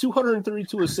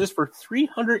 232 assists for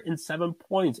 307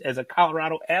 points as a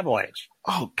Colorado Avalanche.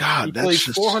 Oh, God. He played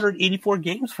 484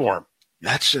 games for him.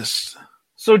 That's just...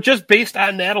 So just based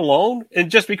on that alone,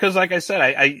 and just because, like I said,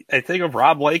 I think of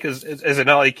Rob Blake as an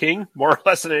LA King more or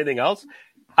less than anything else,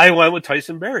 I went with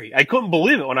Tyson Barrie. I couldn't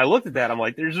believe it when I looked at that. I'm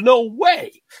like, there's no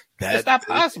way. That's not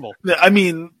possible. I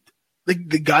mean, the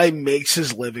guy makes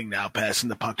his living now passing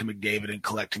the puck to McDavid and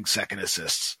collecting second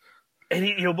assists.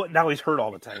 And but now he's hurt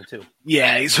all the time too.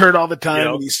 Yeah, he's hurt all the time, You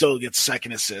know? and he still gets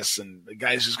second assists. And the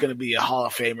guy's just going to be a Hall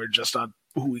of Famer just on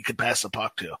who he could pass the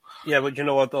puck to. Yeah, but you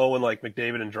know what though? When like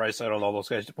McDavid and Draisaitl and all those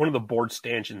guys, one of the board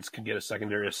stanchions can get a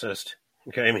secondary assist.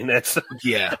 Okay, I mean that's.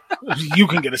 Yeah, you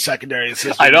can get a secondary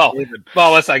assist. I know. with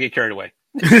Well, let's not get carried away.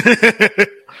 McDavid.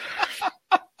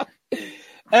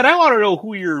 And I want to know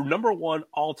who your number one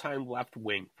all-time left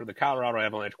wing for the Colorado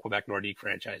Avalanche Quebec Nordique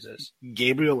franchise is.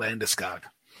 Gabriel Landeskog.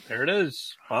 There it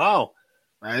is. Wow.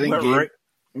 I think Right,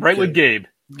 right with Gabe.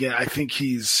 Yeah, I think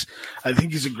he's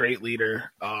a great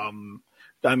leader.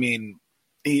 I mean,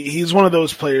 he's one of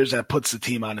those players that puts the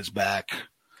team on his back.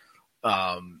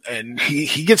 And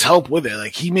he gets help with it.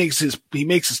 Like he makes his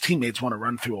teammates want to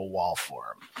run through a wall for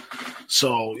him.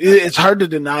 So it's hard to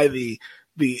deny the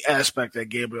aspect that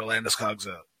Gabriel Landeskog's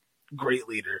a great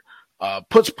leader.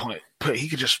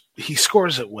 He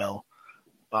scores at will.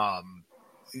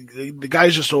 The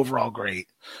guy's just overall great.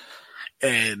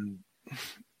 And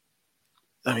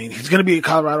I mean, he's going to be a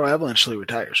Colorado Avalanche till he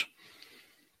retires.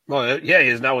 Well, yeah, he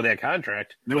is now with that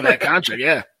contract. With that contract,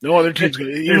 yeah. No other team's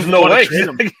going to. There's no way. Trade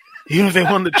him. Even if they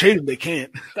wanted to trade him, they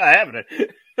can't. Not having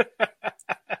it.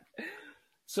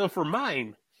 So for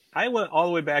mine, I went all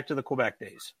the way back to the Quebec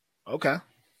days. Okay.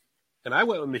 And I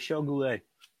went with Michel Goulet,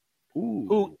 Ooh.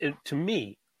 who, to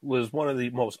me, was one of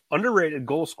the most underrated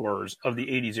goal scorers of the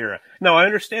 80s era. Now, I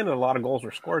understand that a lot of goals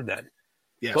were scored then.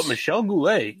 Yes. But Michel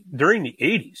Goulet, during the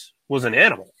 80s, was an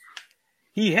animal.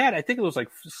 He had, I think it was like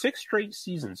 6 straight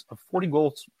seasons of 40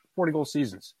 goal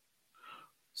seasons.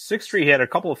 6 straight. He had a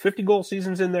couple of 50-goal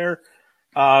seasons in there.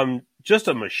 Just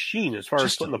a machine as far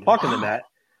as putting the puck in the net.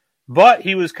 But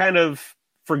he was kind of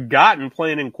forgotten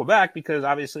playing in Quebec because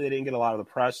obviously they didn't get a lot of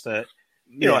the press that,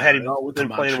 had he been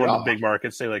playing in one of the big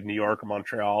markets, say like New York or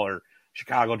Montreal or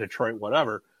Chicago, Detroit,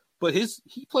 whatever. But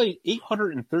he played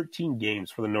 813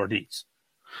 games for the Nordiques.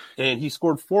 And he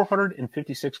scored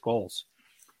 456 goals.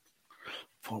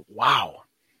 Wow.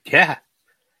 Yeah.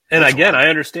 And again, I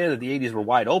understand that the 80s were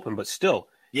wide open, but still,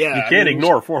 you can't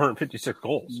ignore 456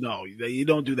 goals. No, you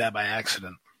don't do that by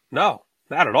accident. No,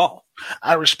 not at all.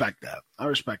 I respect that. I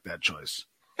respect that choice.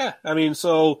 Yeah, I mean,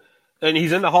 and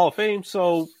he's in the Hall of Fame,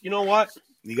 so you know what?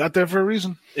 You got there for a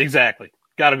reason. Exactly.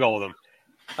 Got to go with him.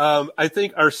 I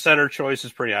think our center choice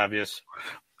is pretty obvious.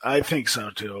 I think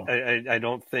so, too. I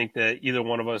don't think that either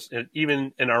one of us,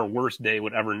 even in our worst day,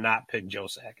 would ever not pick Joe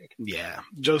Sakic. Yeah,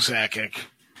 Joe Sakic.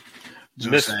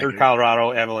 Mr.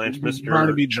 Colorado Avalanche, Mr.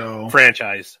 Barnaby Joe.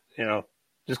 Franchise.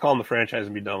 Just call him the franchise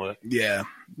and be done with it. Yeah,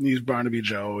 he's Barnaby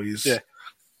Joe. He's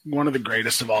one of the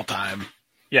greatest of all time.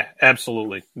 Yeah,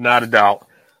 absolutely. Not a doubt.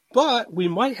 But we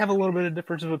might have a little bit of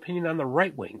difference of opinion on the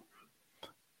right wing.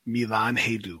 Milan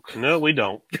Hajduk. No, we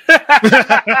don't.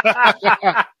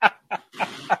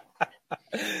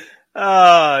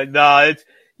 No, it's,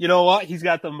 you know what? He's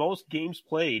got the most games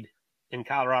played in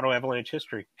Colorado Avalanche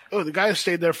history. Oh, the guy has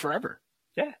stayed there forever.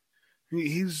 Yeah.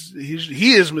 He is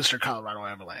Mr. Colorado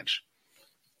Avalanche.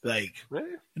 Like,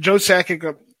 Joe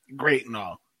Sakic, great and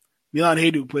all. Milan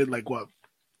Hajduk played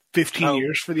 15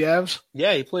 years for the Avs?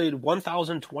 Yeah, he played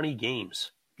 1,020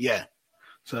 games. Yeah.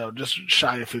 So just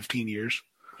shy of 15 years.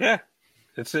 Yeah.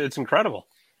 It's incredible.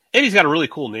 And he's got a really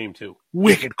cool name, too.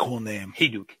 Wicked cool name.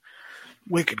 Hajduk.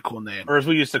 Wicked cool name. Or as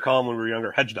we used to call him when we were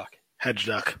younger, Hedge Duck. Hedge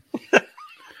Duck.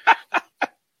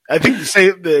 I think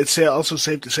it's also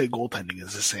safe to say goaltending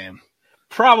is the same.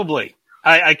 Probably.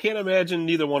 I can't imagine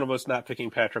neither one of us not picking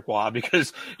Patrick Waugh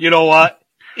because, you know what?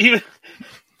 Even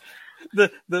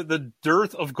the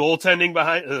dearth of goaltending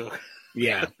behind. Ugh.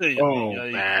 Yeah.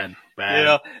 Bad.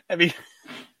 I mean,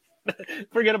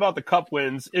 forget about the cup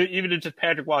wins. Even if just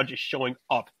Patrick Waugh just showing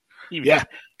up.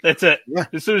 That's it. Yeah.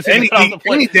 As soon as he got off the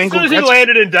plane, as soon as he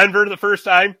landed in Denver the first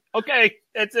time, okay,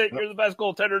 that's it. You're the best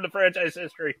goaltender in the franchise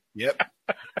history. Yep.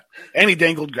 And he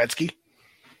dangled Gretzky.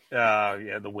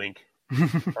 Yeah, the wink.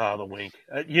 The wink.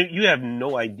 You have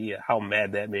no idea how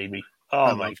mad that made me.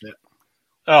 Oh my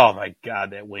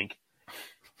God, that wink.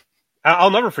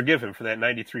 I'll never forgive him for that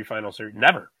 93 final series.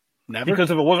 Never.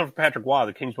 Because if it wasn't for Patrick Waugh,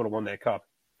 the Kings would have won that cup.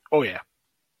 Oh, yeah.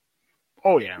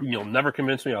 You'll never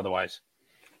convince me otherwise.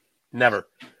 Never.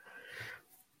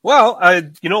 Well,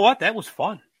 you know what? That was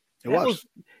fun. It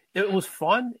was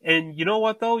fun. And you know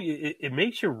what, though? It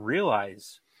makes you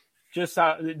realize just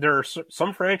how there are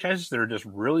some franchises that are just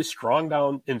really strong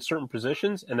down in certain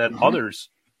positions. And then others,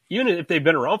 even if they've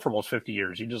been around for almost 50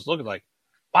 years, you just look at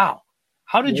wow,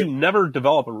 how did you never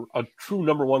develop a true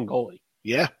number one goalie?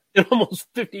 Yeah. In almost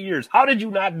 50 years. How did you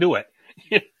not do it?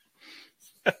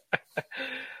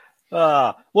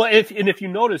 Well, if you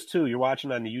notice too, you're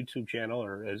watching on the YouTube channel,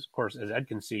 or as Ed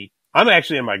can see, I'm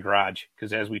actually in my garage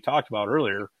because, as we talked about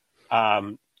earlier,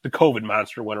 the COVID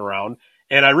monster went around,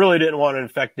 and I really didn't want to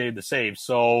infect Dave the Save,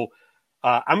 so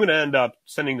I'm going to end up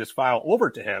sending this file over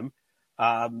to him.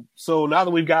 So now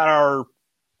that we've got our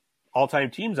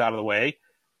all-time teams out of the way,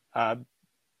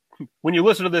 when you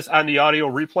listen to this on the audio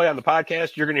replay on the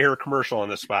podcast, you're going to hear a commercial on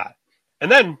this spot,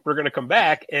 and then we're going to come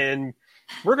back and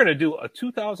we're going to do a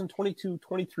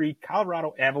 2022-23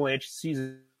 Colorado Avalanche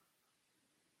season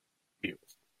review.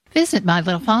 Visit My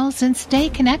Little Falls and stay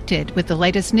connected with the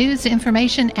latest news,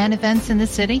 information, and events in the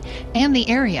city and the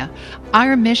area.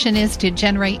 Our mission is to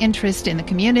generate interest in the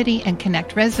community and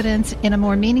connect residents in a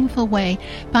more meaningful way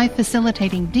by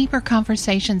facilitating deeper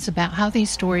conversations about how these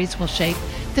stories will shape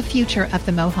the future of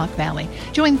the Mohawk Valley.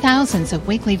 Join thousands of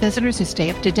weekly visitors who stay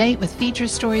up to date with feature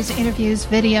stories, interviews,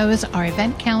 videos, our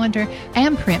event calendar,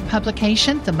 and print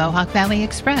publication, the Mohawk Valley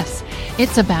Express.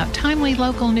 It's about timely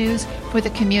local news for the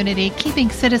community, keeping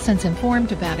citizens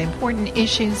informed about important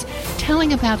issues,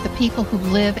 telling about the people who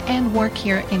live and work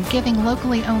here, and giving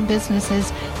locally owned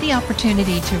businesses the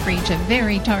opportunity to reach a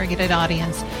very targeted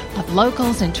audience of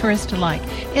locals and tourists alike.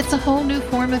 It's a whole new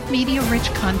form of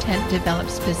media-rich content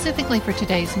developed specifically for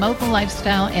today's mobile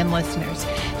lifestyle and listeners.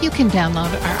 You can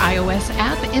download our iOS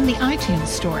app in the iTunes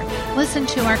Store, listen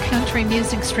to our country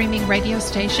music streaming radio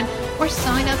station, or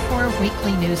sign up for a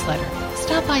weekly newsletter.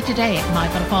 Stop by today at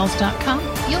mylittlefalls.com.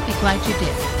 You'll be glad you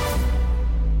did.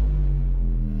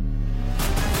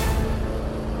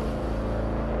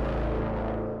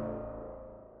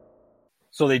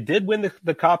 So they did win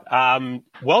the cup.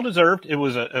 Well-deserved. It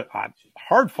was a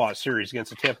hard-fought series against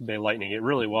the Tampa Bay Lightning. It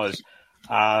really was.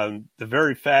 The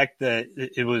very fact that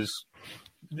it was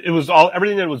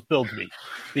everything that it was billed to be,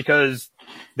 because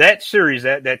that series,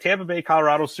 that Tampa Bay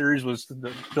Colorado series, was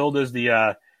billed as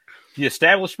the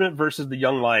establishment versus the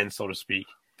young lions, so to speak.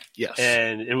 Yes.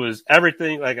 And it was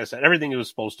everything, like I said, everything it was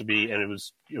supposed to be, and it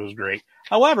was great.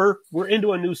 However, we're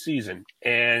into a new season,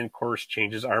 and of course,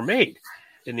 changes are made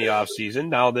in the off season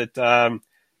now that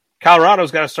Colorado's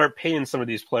got to start paying some of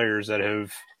these players that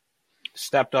have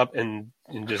stepped up and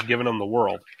just given them the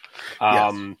world.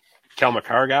 Yes. Cal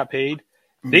McCarr got paid.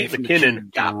 Nate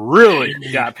McKinnon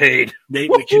got paid.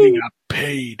 Nate McKinnon got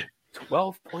paid.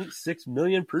 $12.6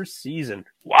 million per season.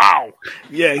 Wow.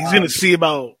 Yeah, he's going to see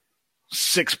about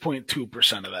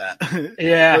 6.2% of that.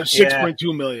 Yeah. Or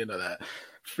 6.2 million of that.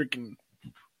 Freaking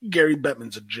Gary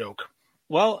Bettman's a joke.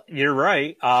 Well, you're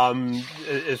right.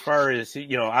 As far as,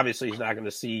 obviously he's not going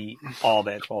to see all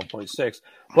that 12.6,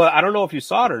 but I don't know if you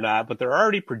saw it or not, but they're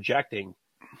already projecting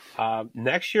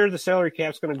next year the salary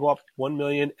cap's going to go up $1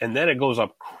 million, and then it goes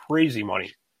up crazy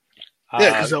money.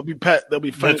 Yeah, because they'll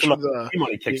be finished with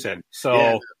money kicks in.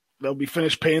 So they'll be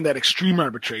finished paying that extreme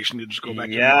arbitration to just go back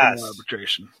to normal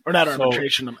arbitration, or not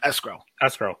arbitration, escrow.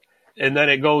 And then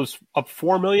it goes up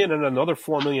 $4 million and another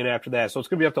 $4 million after that. So it's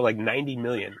going to be up to like $90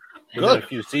 million within a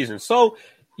few seasons. So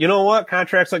you know what?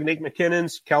 Contracts like Nate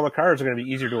McKinnon's, Cal McCarr's are going to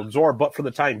be easier to absorb. But for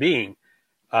the time being,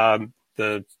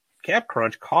 the cap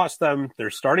crunch cost them their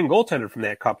starting goaltender from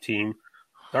that Cup team,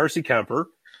 Darcy Kemper,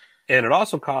 and it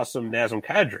also cost them Nazem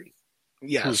Kadri.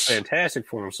 Yes. Who's fantastic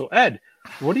for him. So, Ed,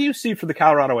 what do you see for the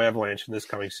Colorado Avalanche in this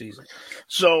coming season?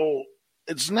 So,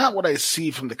 it's not what I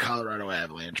see from the Colorado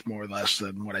Avalanche, more or less,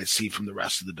 than what I see from the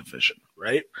rest of the division,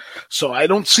 right? So, I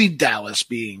don't see Dallas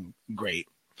being great.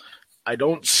 I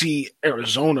don't see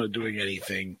Arizona doing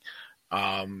anything.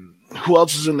 Who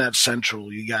else is in that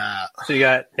Central? You got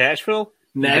Nashville.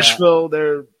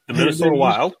 They're the Minnesota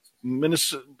Wild.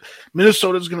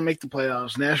 Minnesota's going to make the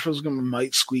playoffs. Nashville's going to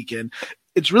might squeak in.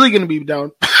 It's really going to be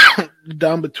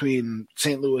down between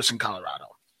St. Louis and Colorado.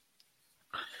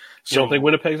 So, you don't think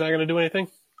Winnipeg's not going to do anything?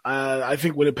 I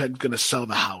think Winnipeg's going to sell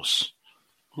the house.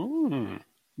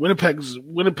 Winnipeg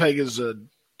is a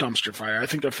dumpster fire. I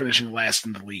think they're finishing last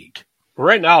in the league.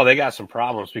 Right now, they got some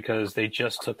problems because they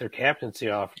just took their captaincy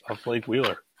off of Blake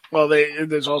Wheeler. Well,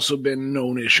 there's also been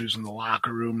known issues in the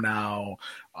locker room now.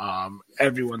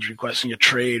 Everyone's requesting a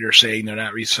trade or saying they're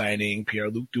not re-signing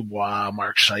Pierre-Luc Dubois,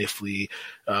 Mark Scheifele.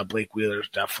 Blake Wheeler's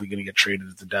definitely going to get traded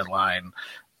at the deadline.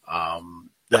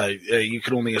 You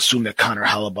can only assume that Connor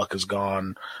Hellebuck is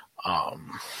gone.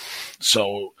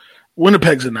 So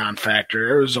Winnipeg's a non-factor.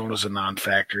 Arizona's a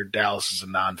non-factor. Dallas is a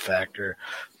non-factor.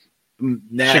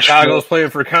 Chicago's playing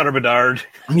for Connor Bedard.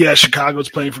 Yeah, Chicago's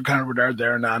playing for Connor Bedard.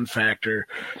 They're a non-factor.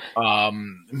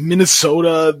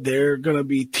 Minnesota, they're going to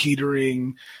be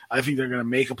teetering. I think they're going to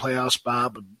make a playoff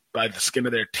spot, but by the skin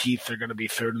of their teeth, they're going to be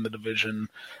third in the division.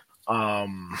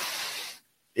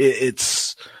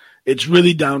 It's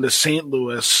really down to St.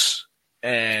 Louis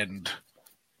and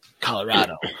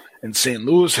Colorado. And St.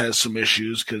 Louis has some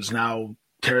issues because now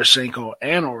Tarasenko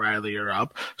and O'Reilly are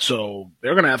up. So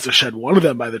they're going to have to shed one of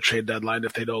them by the trade deadline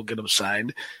if they don't get them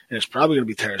signed. And it's probably going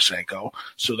to be Tarasenko.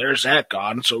 So there's that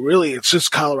gone. So really, it's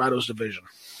just Colorado's division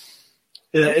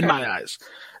in my eyes.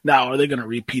 Now, are they going to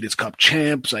repeat as Cup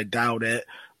champs? I doubt it.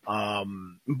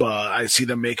 But I see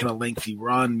them making a lengthy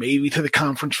run, maybe to the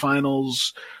conference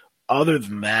finals. Other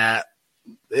than that,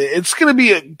 it's going to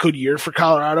be a good year for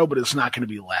Colorado, but it's not going to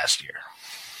be last year.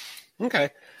 Okay.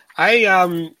 I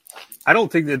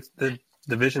don't think that the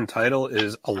division title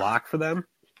is a lock for them,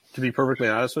 to be perfectly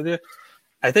honest with you.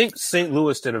 I think St.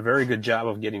 Louis did a very good job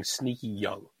of getting sneaky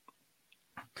young.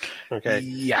 Okay.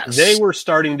 Yes. They were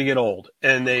starting to get old,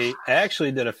 and they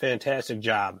actually did a fantastic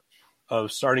job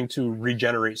of starting to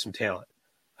regenerate some talent.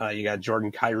 You got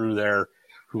Jordan Kyrou there,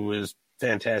 who is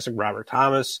fantastic, Robert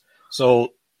Thomas. So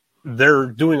they're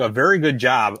doing a very good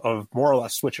job of more or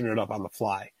less switching it up on the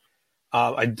fly.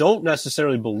 I don't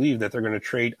necessarily believe that they're going to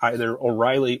trade either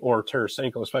O'Reilly or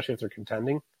Tarasenko, especially if they're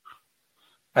contending.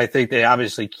 I think they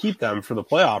obviously keep them for the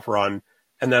playoff run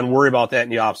and then worry about that in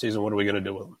the offseason. What are we going to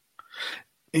do with them?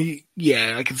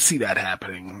 Yeah, I can see that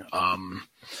happening. And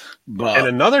But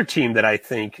another team that I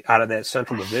think out of that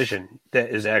Central Division that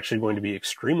is actually going to be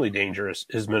extremely dangerous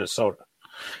is Minnesota.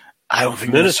 I don't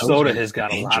think Minnesota has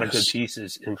got dangerous. a lot of good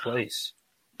pieces in place.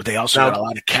 But they also Now, got a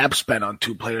lot of cap spent on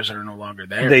two players that are no longer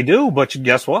there. They do, but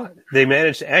guess what? They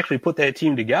managed to actually put that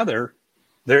team together.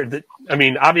 I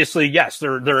mean, obviously, yes,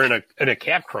 they're in a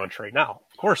cap crunch right now.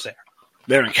 Of course they are.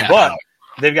 They're in cap But out.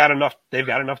 they've got enough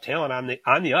talent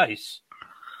on the ice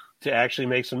to actually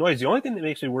make some noise. The only thing that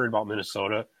makes me worried about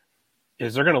Minnesota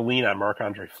is they're going to lean on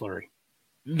Marc-Andre Fleury.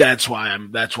 That's why I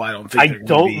don't think I they're gonna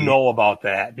don't know about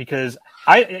that because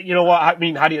you know what? I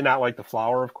mean, how do you not like the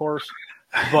Flower, of course?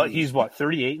 But he's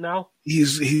 38 now?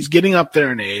 He's getting up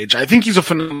there in age. I think he's a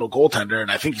phenomenal goaltender,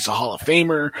 and I think he's a Hall of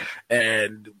Famer.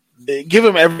 And they give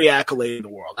him every accolade in the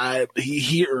world.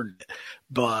 He earned it.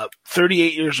 But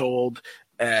 38 years old,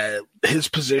 his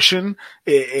position,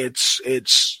 it's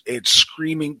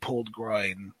screaming pulled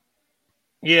groin.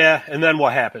 Yeah, and then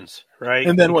what happens, right?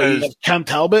 And then what? You Because- have Cam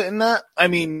Talbot in that? I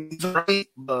mean, he's right,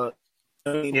 but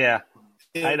I mean, yeah,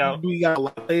 I know. We got a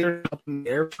lot of players up in the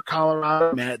air for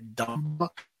Colorado. Matt Dumba.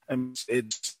 I mean,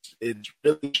 it's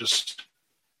really just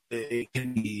it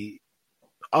can be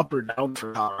up or down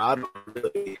for Colorado.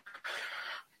 Really,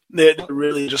 they're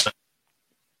really just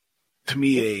to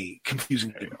me a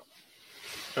confusing thing.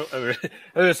 I was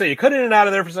going to say, you cut in and out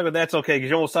of there for a second, but that's okay because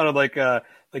you almost sounded like the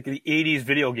 80s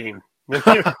video game.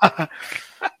 But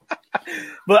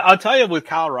I'll tell you with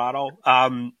Colorado,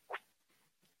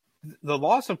 the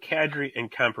loss of Kadri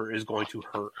and Kemper is going to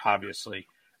hurt, obviously.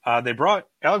 They brought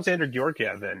Alexander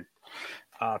Georgiev in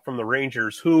from the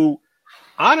Rangers, who,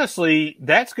 honestly,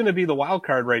 that's going to be the wild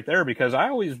card right there because I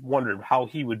always wondered how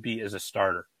he would be as a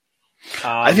starter.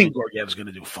 I think Georgiev's going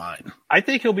to do fine. I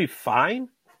think he'll be fine,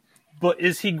 but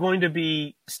is he going to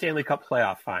be Stanley Cup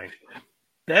playoff fine?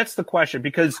 That's the question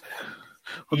because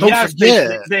Well, don't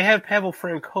forget. they have Pavel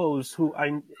Francouz, who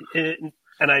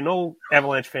I know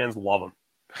Avalanche fans love him,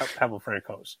 Pavel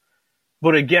Francouz.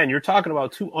 But again, you're talking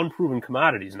about two unproven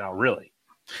commodities now, really,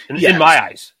 in my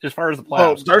eyes, as far as the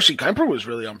Well, playoffs. Darcy Kemper was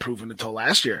really unproven until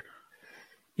last year.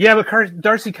 Yeah, but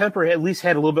Darcy Kemper at least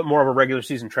had a little bit more of a regular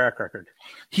season track record.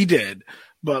 He did,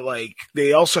 but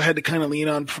they also had to kind of lean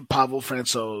on Pavel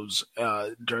Francouz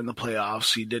during the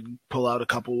playoffs. He did pull out a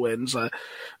couple wins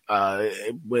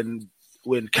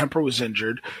when Kemper was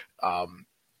injured.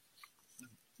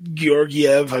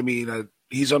 Georgiev, I mean,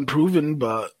 he's unproven,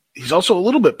 but he's also a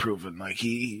little bit proven.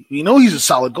 He's a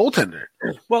solid goaltender.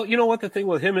 Well, you know what the thing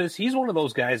with him is? He's one of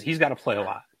those guys. He's got to play a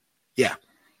lot. Yeah,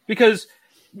 Because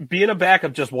being a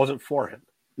backup just wasn't for him.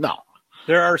 no,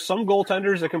 There are some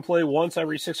goaltenders that can play once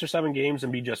every 6 or 7 games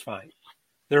and be just fine.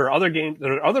 There are other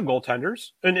goaltenders,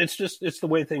 and it's the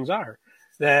way things are,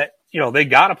 that, they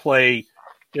got to play,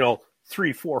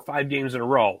 3, 4, 5 games in a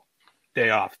row, day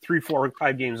off, 3, 4,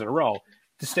 5 games in a row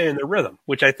to stay in their rhythm,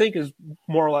 which I think is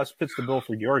more or less fits the bill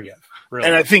for Georgiev. Really.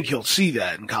 and I think you'll see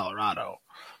that in Colorado.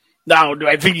 Now, do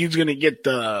I think he's going to get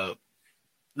the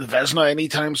Vezina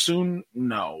anytime soon?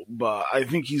 No, but I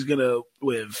think he's going to,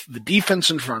 with the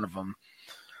defense in front of him,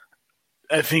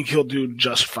 I think he'll do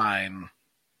just fine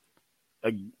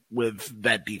with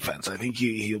that defense. I think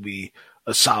he'll be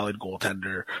a solid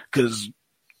goaltender because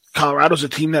Colorado's a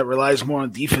team that relies more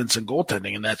on defense and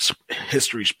goaltending, and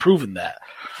history's proven that.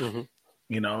 Mm-hmm.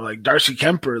 Darcy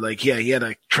Kemper, he had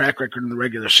a track record in the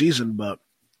regular season, but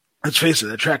let's face it,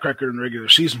 that track record in the regular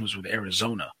season was with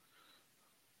Arizona,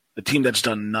 the team that's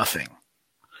done nothing.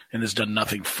 and has done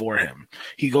nothing for him.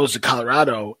 He goes to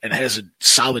Colorado and has a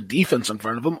solid defense in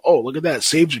front of him. Oh, look at that.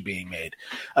 Saves are being made.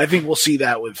 I think we'll see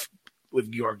that with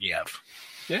Georgiev.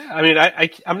 Yeah, I mean,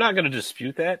 I'm not going to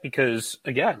dispute that because,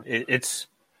 again, it's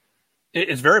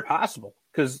very possible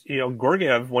because,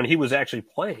 Georgiev, when he was actually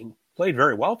played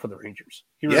very well for the Rangers.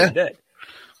 He really did.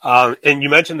 And you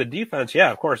mentioned the defense.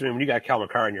 Yeah, of course. I mean, when you got Cal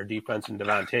McCarr in your defense and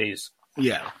Devon Tays,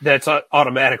 that's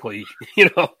automatically, we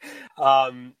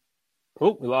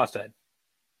lost Ed.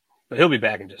 But he'll be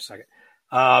back in just a second.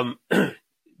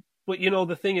 But,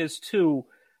 the thing is, too,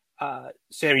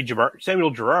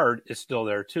 Samuel Girard is still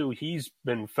there, too. He's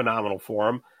been phenomenal for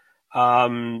him.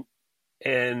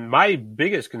 And my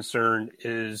biggest concern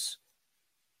is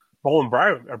Bowen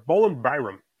Byram.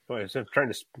 I'm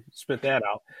trying to spit that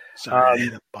out. Sorry, I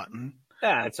hit a button.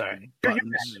 Yeah, it's all right.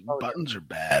 Buttons are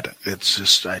bad. It's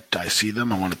just I see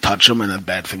them, I want to touch them, and then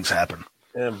bad things happen.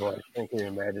 Yeah, boy, I can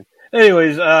imagine.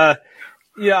 Anyways, I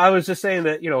was just saying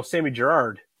that Sammy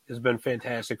Girard has been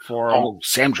fantastic for him. Oh,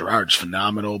 Sam Girard's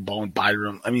phenomenal. Bowen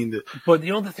Byram. I mean, but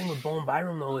the thing with Bowen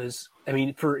Byram though is, I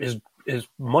mean, for as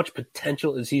much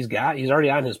potential as he's got, he's already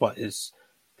on his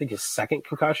second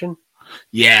concussion.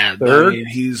 Yeah, third. I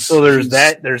mean, there's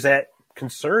that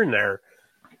concern there.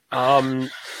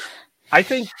 I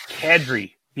think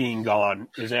Kadri being gone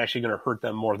is actually going to hurt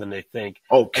them more than they think.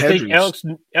 Oh, Kadri. Alex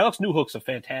Newhook's a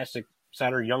fantastic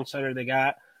center, young center they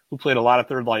got, who played a lot of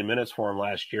third line minutes for him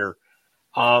last year.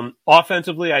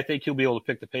 Offensively, I think he'll be able to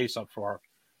pick the pace up for him.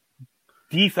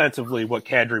 Defensively, what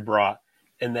Kadri brought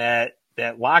and that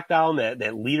lockdown,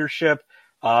 that leadership,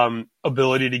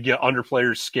 ability to get under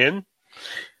players' skin.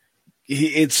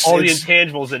 It's the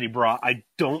intangibles that he brought. I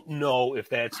don't know if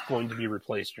that's going to be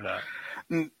replaced or not.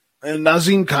 And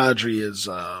Nazem Kadri is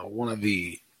one of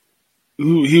he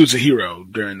was a hero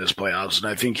during this playoffs,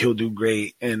 and I think he'll do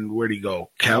great. And where'd he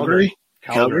go? Calgary?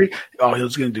 Oh, he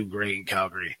was going to do great in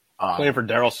Calgary. Playing for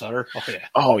Daryl Sutter.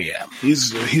 Oh yeah.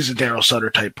 He's a Daryl Sutter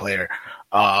type player.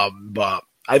 But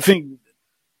I think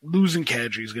losing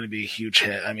Kadri is going to be a huge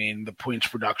hit. I mean, the points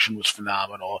production was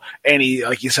phenomenal, and he,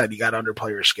 like you said, he got under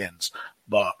player skins.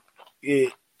 But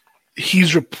he's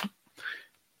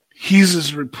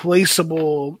as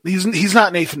replaceable. He's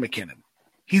not Nathan McKinnon.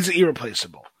 He's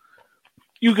irreplaceable.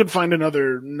 You could find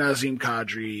another Nazem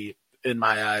Kadri. In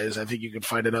my eyes, I think you could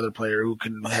find another player who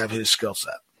can have his skill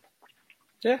set.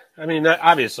 Yeah, I mean,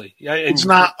 obviously, it's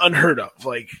not unheard of.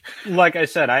 Like I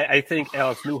said, I think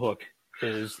Alex Newhook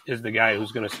is the guy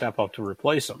who's going to step up to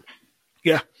replace him.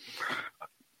 Yeah,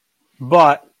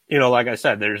 but like I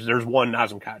said, there's one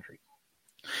Nazem Kadri.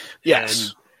 Yes,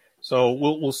 and so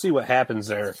we'll see what happens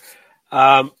there.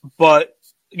 But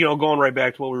going right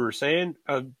back to what we were saying,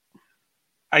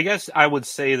 I guess I would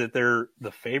say that they're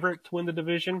the favorite to win the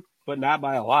division, but not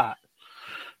by a lot.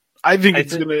 I think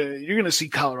you're gonna see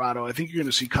Colorado. I think you're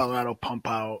gonna see Colorado pump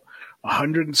out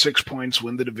 106 points,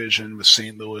 win the division with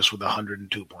St. Louis with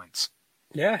 102 points.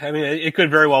 Yeah, I mean it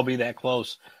could very well be that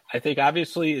close. I think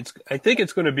obviously it's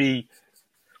going to be,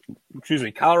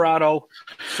 Colorado,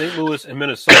 St. Louis, and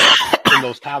Minnesota in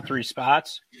those top three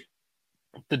spots.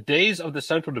 The days of the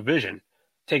Central Division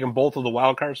taking both of the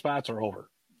wild card spots are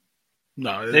over.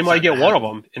 No, they might get one of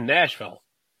them in Nashville.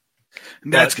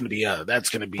 And that's going to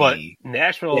be. But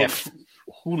Nashville,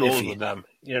 who knows with them?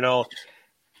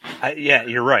 Yeah,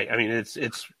 you're right. I mean,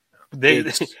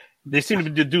 they seem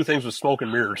to do things with smoke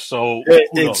and mirrors. So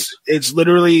it's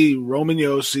literally Roman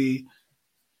Josi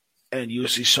and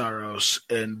Juuse Saros,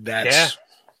 and that's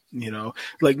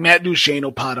like Matt Duchene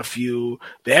will pot a few.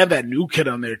 They have that new kid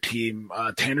on their team,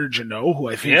 Tanner Jeannot, who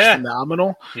I think is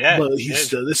phenomenal. Yeah, but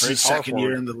this is his second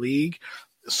year in the league.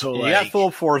 So you got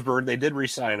Philip Forsberg. They did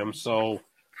re-sign him. So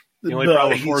the only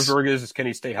problem with Forsberg is can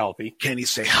he stay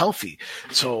healthy?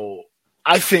 So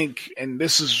I think, and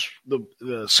this is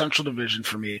the Central Division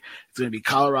for me, it's going to be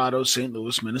Colorado, St.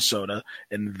 Louis, Minnesota,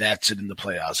 and that's it in the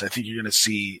playoffs. I think you're going to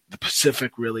see the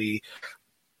Pacific really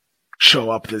show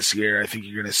up this year. I think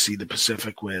you're going to see the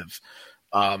Pacific with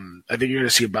I think you're going to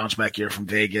see a bounce back year from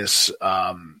Vegas,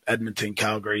 Edmonton,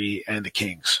 Calgary, and the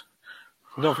Kings.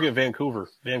 Don't forget Vancouver.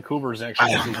 Vancouver is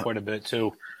actually doing quite a bit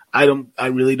too. I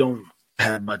really don't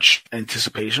have much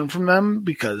anticipation from them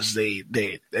because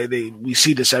we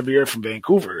see this every year from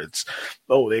Vancouver. It's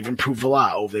they've improved a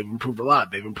lot. They've improved a lot.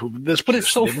 They've improved in this. But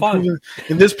it's so fun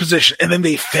in this position, and then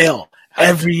they fail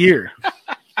every year.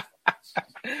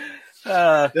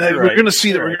 We're going to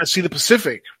see that. We're going to see the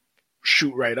Pacific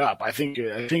shoot right up. I think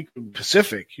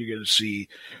Pacific. You're going to see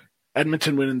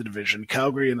Edmonton winning the division,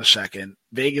 Calgary in the second,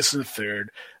 Vegas in the third,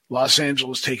 Los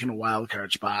Angeles taking a wild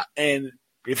card spot, and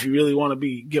if you really want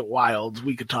to get wild,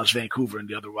 we could toss Vancouver in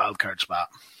the other wild card spot.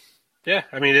 Yeah,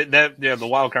 I mean the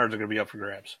wild cards are going to be up for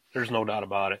grabs. There's no doubt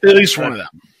about it. At least one of them.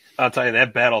 I'll tell you,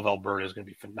 that Battle of Alberta is going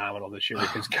to be phenomenal this year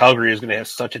because Calgary is going to have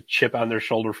such a chip on their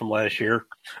shoulder from last year.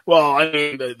 Well, I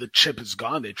mean, the chip is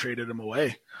gone. They traded him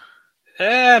away.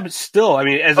 But still, I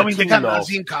mean, as a they team, got though,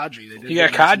 Nazem Kadri. you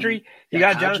got Kadri, you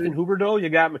got Kadri. Jonathan Huberdeau, you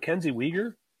got Mackenzie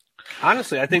Weegar.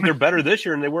 Honestly, I think they're better this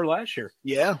year than they were last year.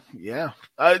 Yeah.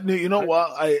 You know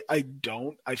what? I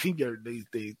don't. I think they're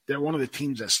one of the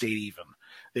teams that stayed even.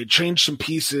 They changed some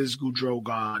pieces. Goudreau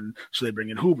gone, so they bring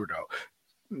in Huberdeau.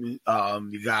 You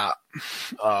got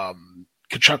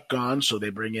Kachuk gone, so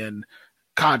they bring in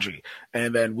Kadri,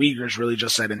 and then Weegar's really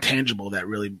just that intangible that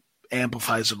really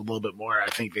amplifies it a little bit more. I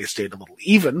think they stayed a little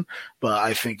even, but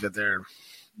I think that they're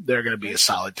going to be a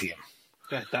solid team.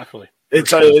 Yeah, definitely.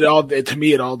 To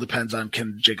me, it all depends on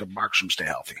can Jacob Markstrom stay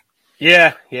healthy.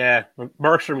 Yeah.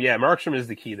 Markstrom is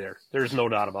the key there. There's no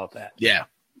doubt about that. Yeah,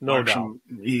 no Markstrom,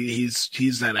 doubt.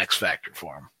 He's that X factor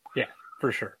for him. Yeah,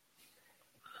 for sure.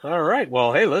 All right.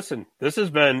 Well, hey, listen, this has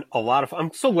been a lot of fun.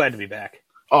 I'm so glad to be back.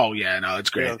 Oh yeah, no,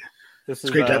 it's great. It's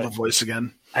great to have a voice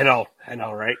again. I know,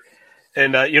 right?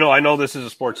 And I know this is a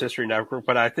sports history network,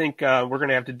 but I think we're going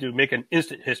to have to make an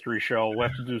instant history show. We'll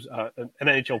have to do an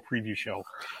NHL preview show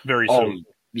very soon.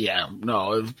 Yeah,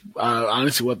 no.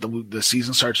 Honestly, the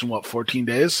season starts in 14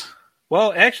 days?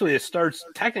 Well, actually, it starts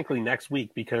technically next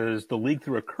week because the league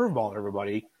threw a curveball,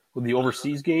 everybody, with the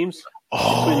overseas games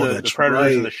between the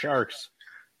Predators and the Sharks.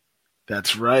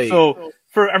 That's right. So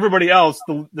for everybody else,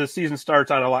 the season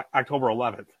starts on October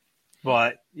 11th.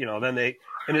 But, then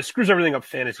and it screws everything up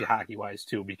fantasy hockey wise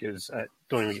too, because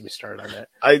don't even get me started on that.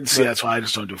 That's why I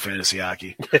just don't do fantasy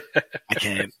hockey. I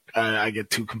can't. I get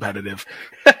too competitive.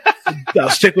 I'll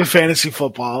stick with fantasy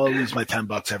football. I'll lose my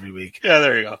 $10 every week. Yeah,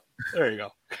 there you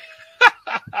go.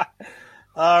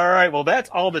 All right. Well, that's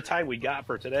all the time we got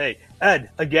for today.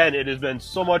 Ed, again, it has been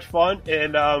so much fun.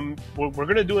 And we're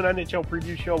going to do an NHL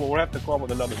preview show, but we'll have to come up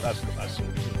with another best of the best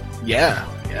soon. Yeah.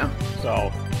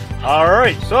 So, all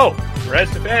right. So, for Ed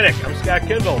Stefanik, I'm Scott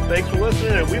Kindle. Thanks for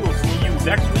listening, and we will see you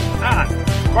next week on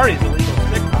Marty's Illegal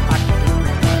Stick, a hockey.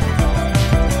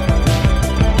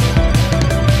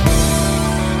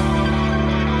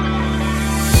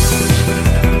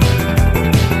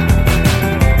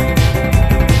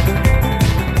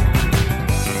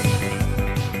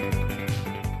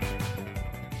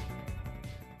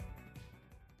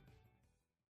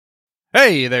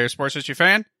 Hey there, sports history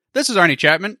fan. This is Arnie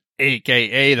Chapman,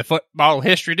 a.k.a. the Football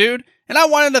History Dude, and I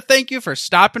wanted to thank you for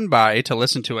stopping by to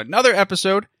listen to another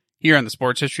episode here on the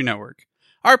Sports History Network.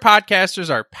 Our podcasters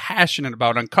are passionate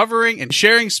about uncovering and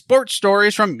sharing sports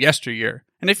stories from yesteryear.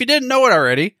 And if you didn't know it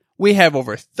already, we have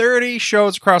over 30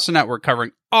 shows across the network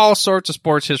covering all sorts of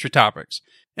sports history topics.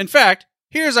 In fact,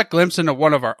 here's a glimpse into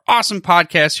one of our awesome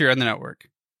podcasts here on the network.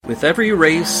 With every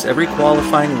race, every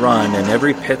qualifying run, and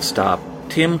every pit stop,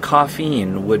 Tim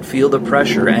Coffeen would feel the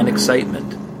pressure and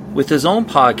excitement. With his own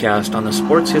podcast on the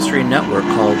Sports History Network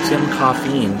called Tim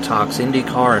Coffeen Talks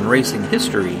IndyCar and Racing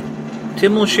History,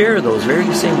 Tim will share those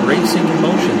very same racing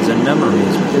emotions and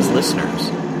memories with his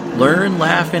listeners. Learn,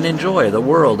 laugh, and enjoy the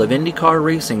world of IndyCar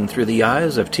racing through the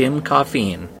eyes of Tim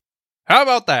Coffeen. How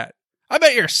about that? I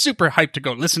bet you're super hyped to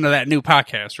go listen to that new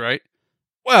podcast, right?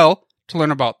 Well, to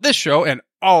learn about this show and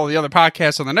all the other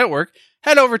podcasts on the network,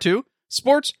 head over to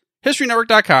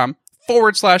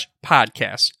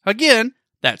sportshistorynetwork.com/podcast. Again,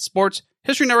 that's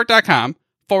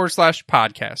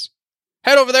sportshistorynetwork.com/podcast.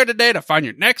 Head over there today to find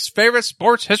your next favorite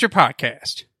sports history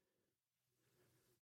podcast.